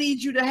when I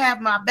need you to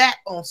have my back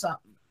on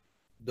something.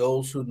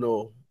 Those who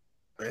know,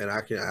 and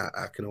I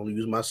can only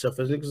use myself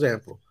as an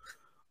example.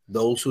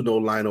 Those who know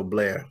Lionel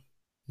Blair,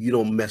 you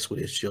don't mess with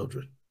his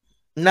children.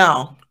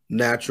 No.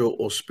 Natural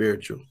or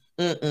spiritual.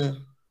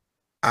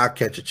 I'll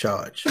catch a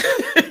charge.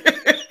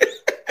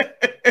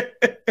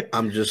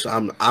 I'm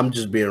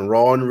just being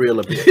raw and real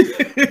a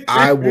bit.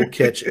 I will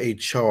catch a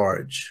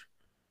charge.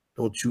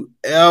 Don't you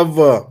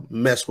ever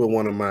mess with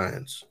one of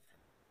mine,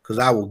 because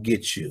I will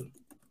get you.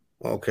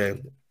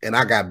 Okay? And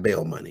I got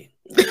bail money.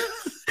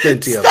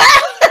 Plenty of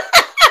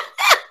it.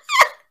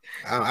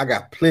 I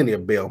got plenty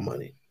of bail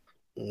money.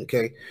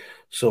 Okay?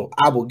 So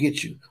I will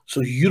get you.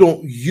 So you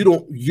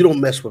don't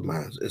mess with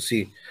mine. And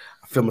see,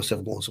 I feel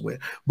myself going somewhere.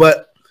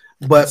 But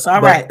it's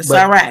all right. It's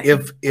all right.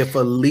 If a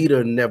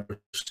leader never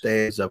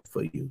stands up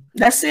for you,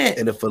 that's it.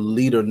 And if a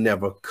leader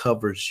never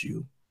covers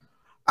you,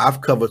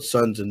 I've covered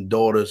sons and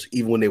daughters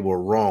even when they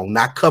were wrong.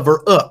 Not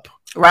cover up.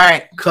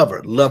 Right.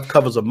 Cover. Love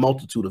covers a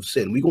multitude of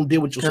sin. We're gonna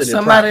deal with your sin.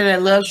 Somebody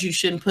that loves you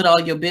shouldn't put all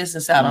your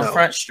business out on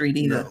Front Street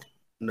either.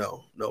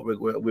 No.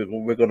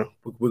 We're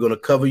gonna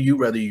cover you,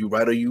 whether you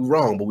right or you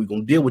wrong, but we're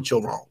gonna deal with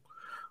your wrong.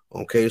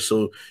 Okay,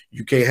 so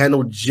you can't have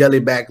no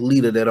jellyback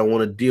leader that don't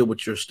want to deal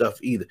with your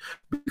stuff either,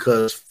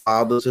 because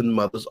fathers and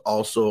mothers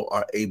also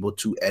are able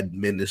to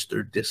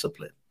administer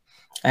discipline.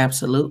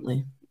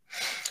 Absolutely.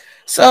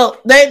 So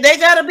they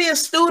got to be a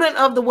student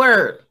of the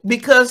word,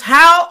 because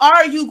how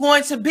are you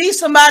going to be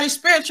somebody's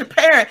spiritual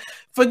parent?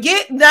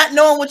 Forget not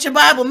knowing what your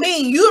Bible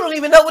means. You don't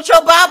even know what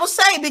your Bible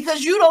say,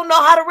 because you don't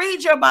know how to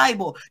read your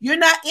Bible. You're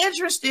not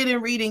interested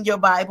in reading your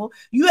Bible.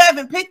 You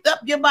haven't picked up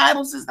your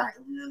Bible since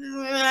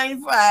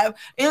 1995.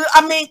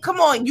 I mean,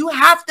 come on. You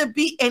have to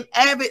be an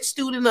avid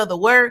student of the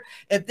word.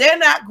 If they're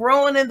not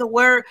growing in the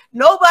word,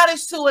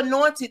 nobody's too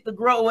anointed to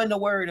grow in the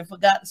word and for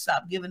God to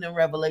stop giving them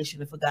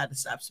revelation and for God to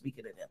stop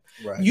speaking to them.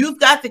 Right. You've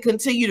got to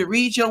continue to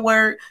read your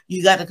word.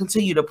 You got to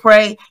continue to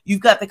pray. You've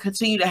got to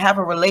continue to have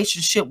a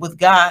relationship with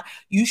God.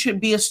 You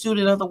should be a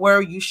student of the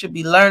word. You should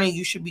be learning.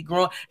 You should be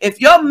growing. If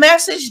your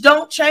message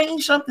don't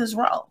change, something's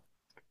wrong.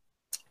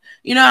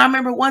 You know, I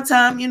remember one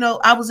time, you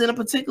know, I was in a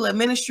particular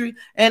ministry,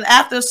 and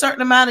after a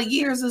certain amount of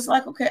years, it's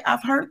like, okay,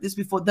 I've heard this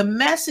before. The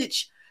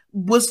message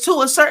was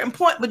to a certain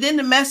point, but then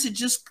the message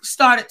just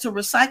started to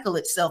recycle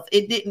itself.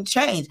 It didn't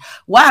change.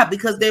 Why?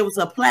 Because there was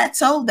a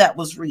plateau that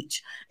was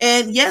reached.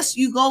 And yes,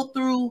 you go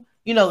through,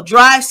 you know,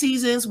 dry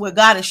seasons where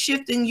God is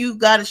shifting you,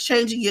 God is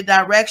changing your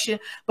direction,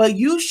 but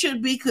you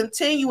should be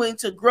continuing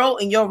to grow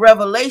in your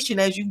revelation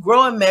as you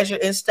grow and measure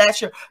in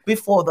stature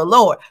before the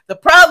Lord. The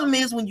problem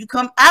is when you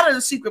come out of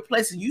the secret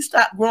place and you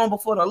stop growing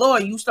before the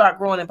Lord, you start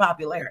growing in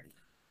popularity.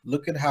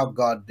 Look at how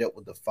God dealt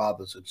with the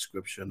fathers in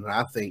Scripture, and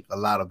I think a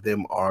lot of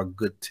them are a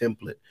good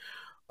template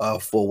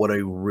for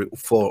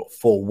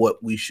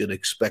what we should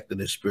expect in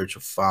a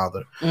spiritual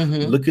father.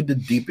 Look at the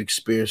deep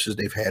experiences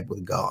they've had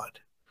with God.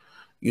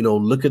 You know,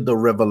 look at the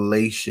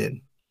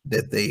revelation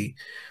that they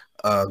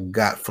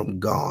got from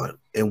God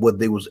and what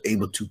they was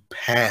able to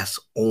pass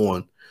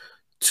on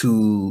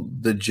to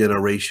the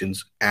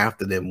generations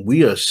after them.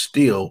 We are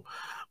still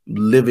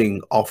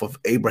living off of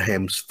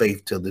Abraham's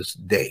faith to this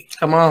day.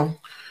 Come on.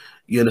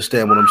 You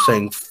understand what I'm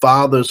saying?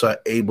 Fathers are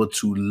able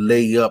to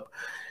lay up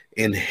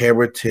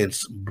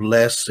inheritance,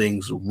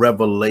 blessings,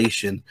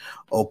 revelation,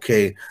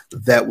 okay,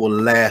 that will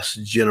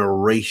last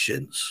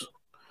generations.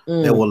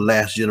 That will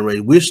last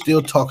generations. We're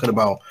still talking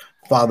about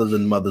fathers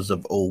and mothers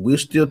of old. We're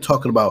still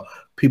talking about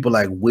people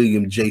like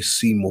William J.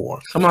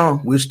 Seymour. Come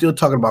on. We're still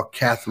talking about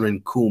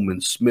Catherine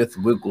Kuhlman, Smith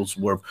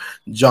Wigglesworth,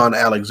 John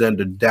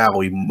Alexander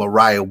Dowie,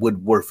 Mariah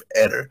Woodworth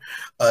Etter,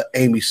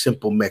 Amy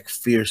Semple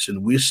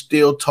McPherson. We're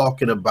still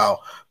talking about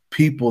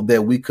people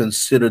that we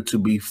consider to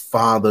be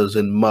fathers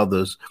and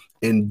mothers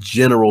and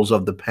generals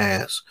of the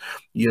past.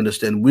 You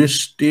understand? We're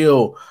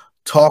still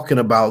talking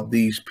about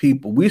these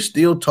people. We're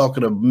still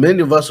talking about,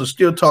 many of us are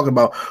still talking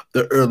about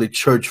the early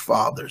church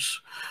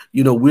fathers.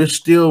 You know, we're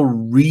still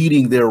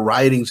reading their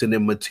writings and their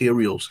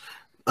materials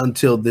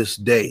until this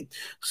day.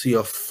 See,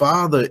 a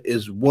father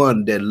is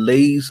one that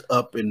lays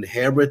up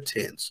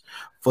inheritance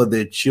for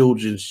their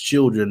children's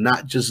children,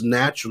 not just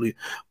naturally,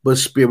 but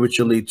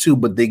spiritually too.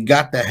 But they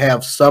got to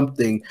have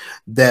something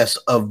that's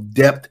of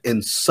depth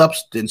and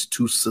substance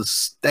to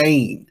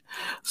sustain.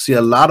 See,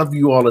 a lot of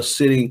you all are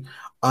sitting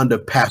under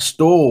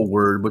pastoral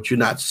word, but you're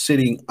not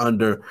sitting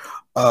under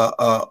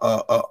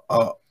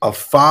a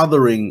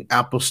fathering,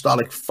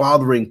 apostolic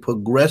fathering,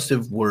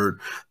 progressive word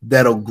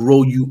that'll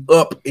grow you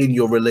up in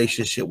your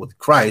relationship with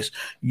Christ.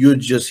 You're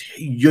just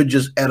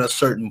at a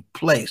certain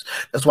place.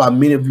 That's why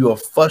many of you are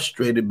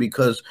frustrated,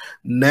 because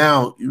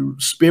now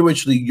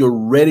spiritually you're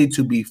ready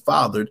to be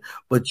fathered,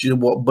 but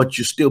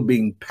you're still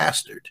being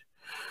pastored.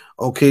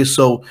 Okay,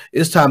 so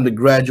it's time to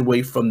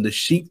graduate from the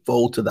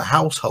sheepfold to the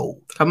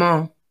household. Come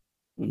on.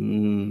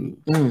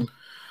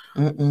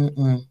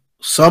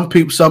 Some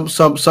people,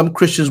 some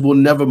Christians will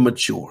never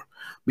mature,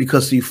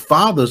 because see,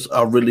 fathers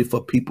are really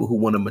for people who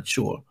want to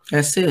mature.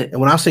 That's it. And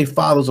when I say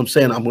fathers, I'm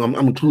saying I'm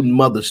including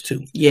mothers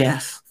too.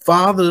 Yes.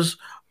 Fathers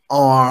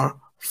are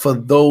for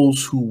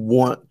those who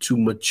want to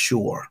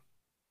mature.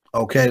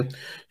 Okay.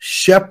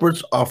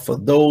 Shepherds are for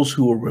those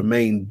who will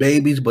remain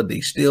babies, but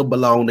they still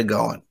belong to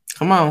God.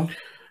 Come on.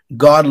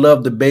 God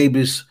loved the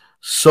babies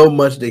so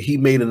much that he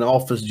made an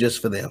office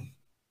just for them.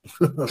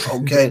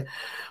 Okay.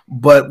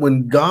 But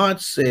when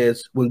God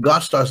starts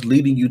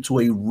leading you to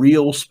a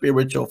real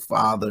spiritual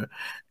father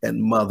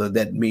and mother,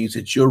 that means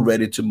that you're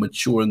ready to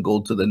mature and go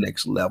to the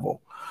next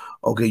level.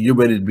 Okay, you're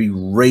ready to be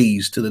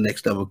raised to the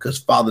next level, because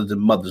fathers and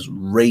mothers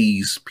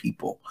raise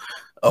people.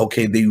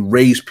 Okay, they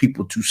raise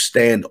people to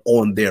stand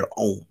on their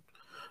own.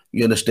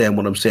 You understand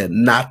what I'm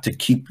saying? Not to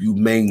keep you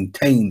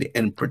maintained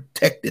and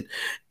protected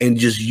and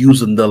just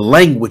using the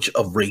language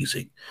of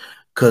raising.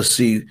 Because,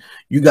 see,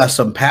 you got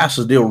some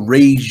pastors, they'll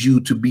raise you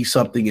to be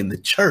something in the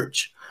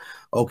church,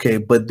 okay,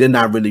 but they're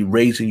not really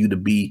raising you to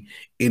be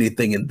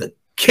anything in the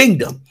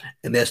kingdom.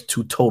 And that's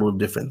two total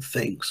different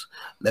things.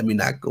 Let me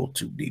not go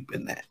too deep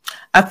in that.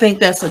 I think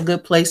that's a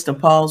good place to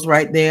pause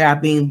right there. I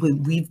mean,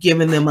 we've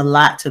given them a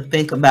lot to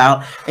think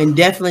about, and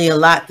definitely a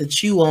lot to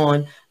chew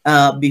on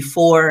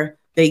before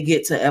they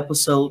get to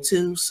episode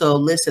 2. So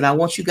listen, I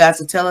want you guys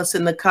to tell us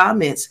in the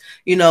comments,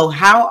 you know,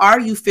 how are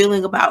you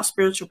feeling about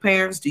spiritual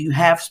parents? Do you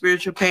have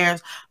spiritual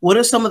parents? What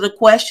are some of the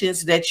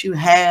questions that you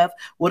have?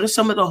 What are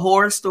some of the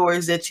horror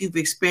stories that you've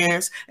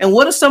experienced? And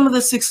what are some of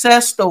the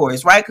success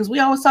stories, right? Because we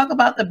always talk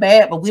about the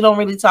bad, but we don't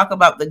really talk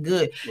about the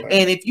good. Right.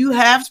 And if you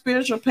have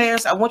spiritual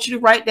parents, I want you to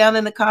write down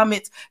in the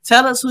comments,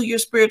 tell us who your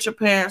spiritual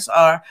parents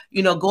are.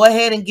 You know, go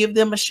ahead and give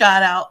them a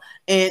shout out,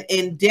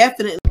 and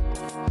definitely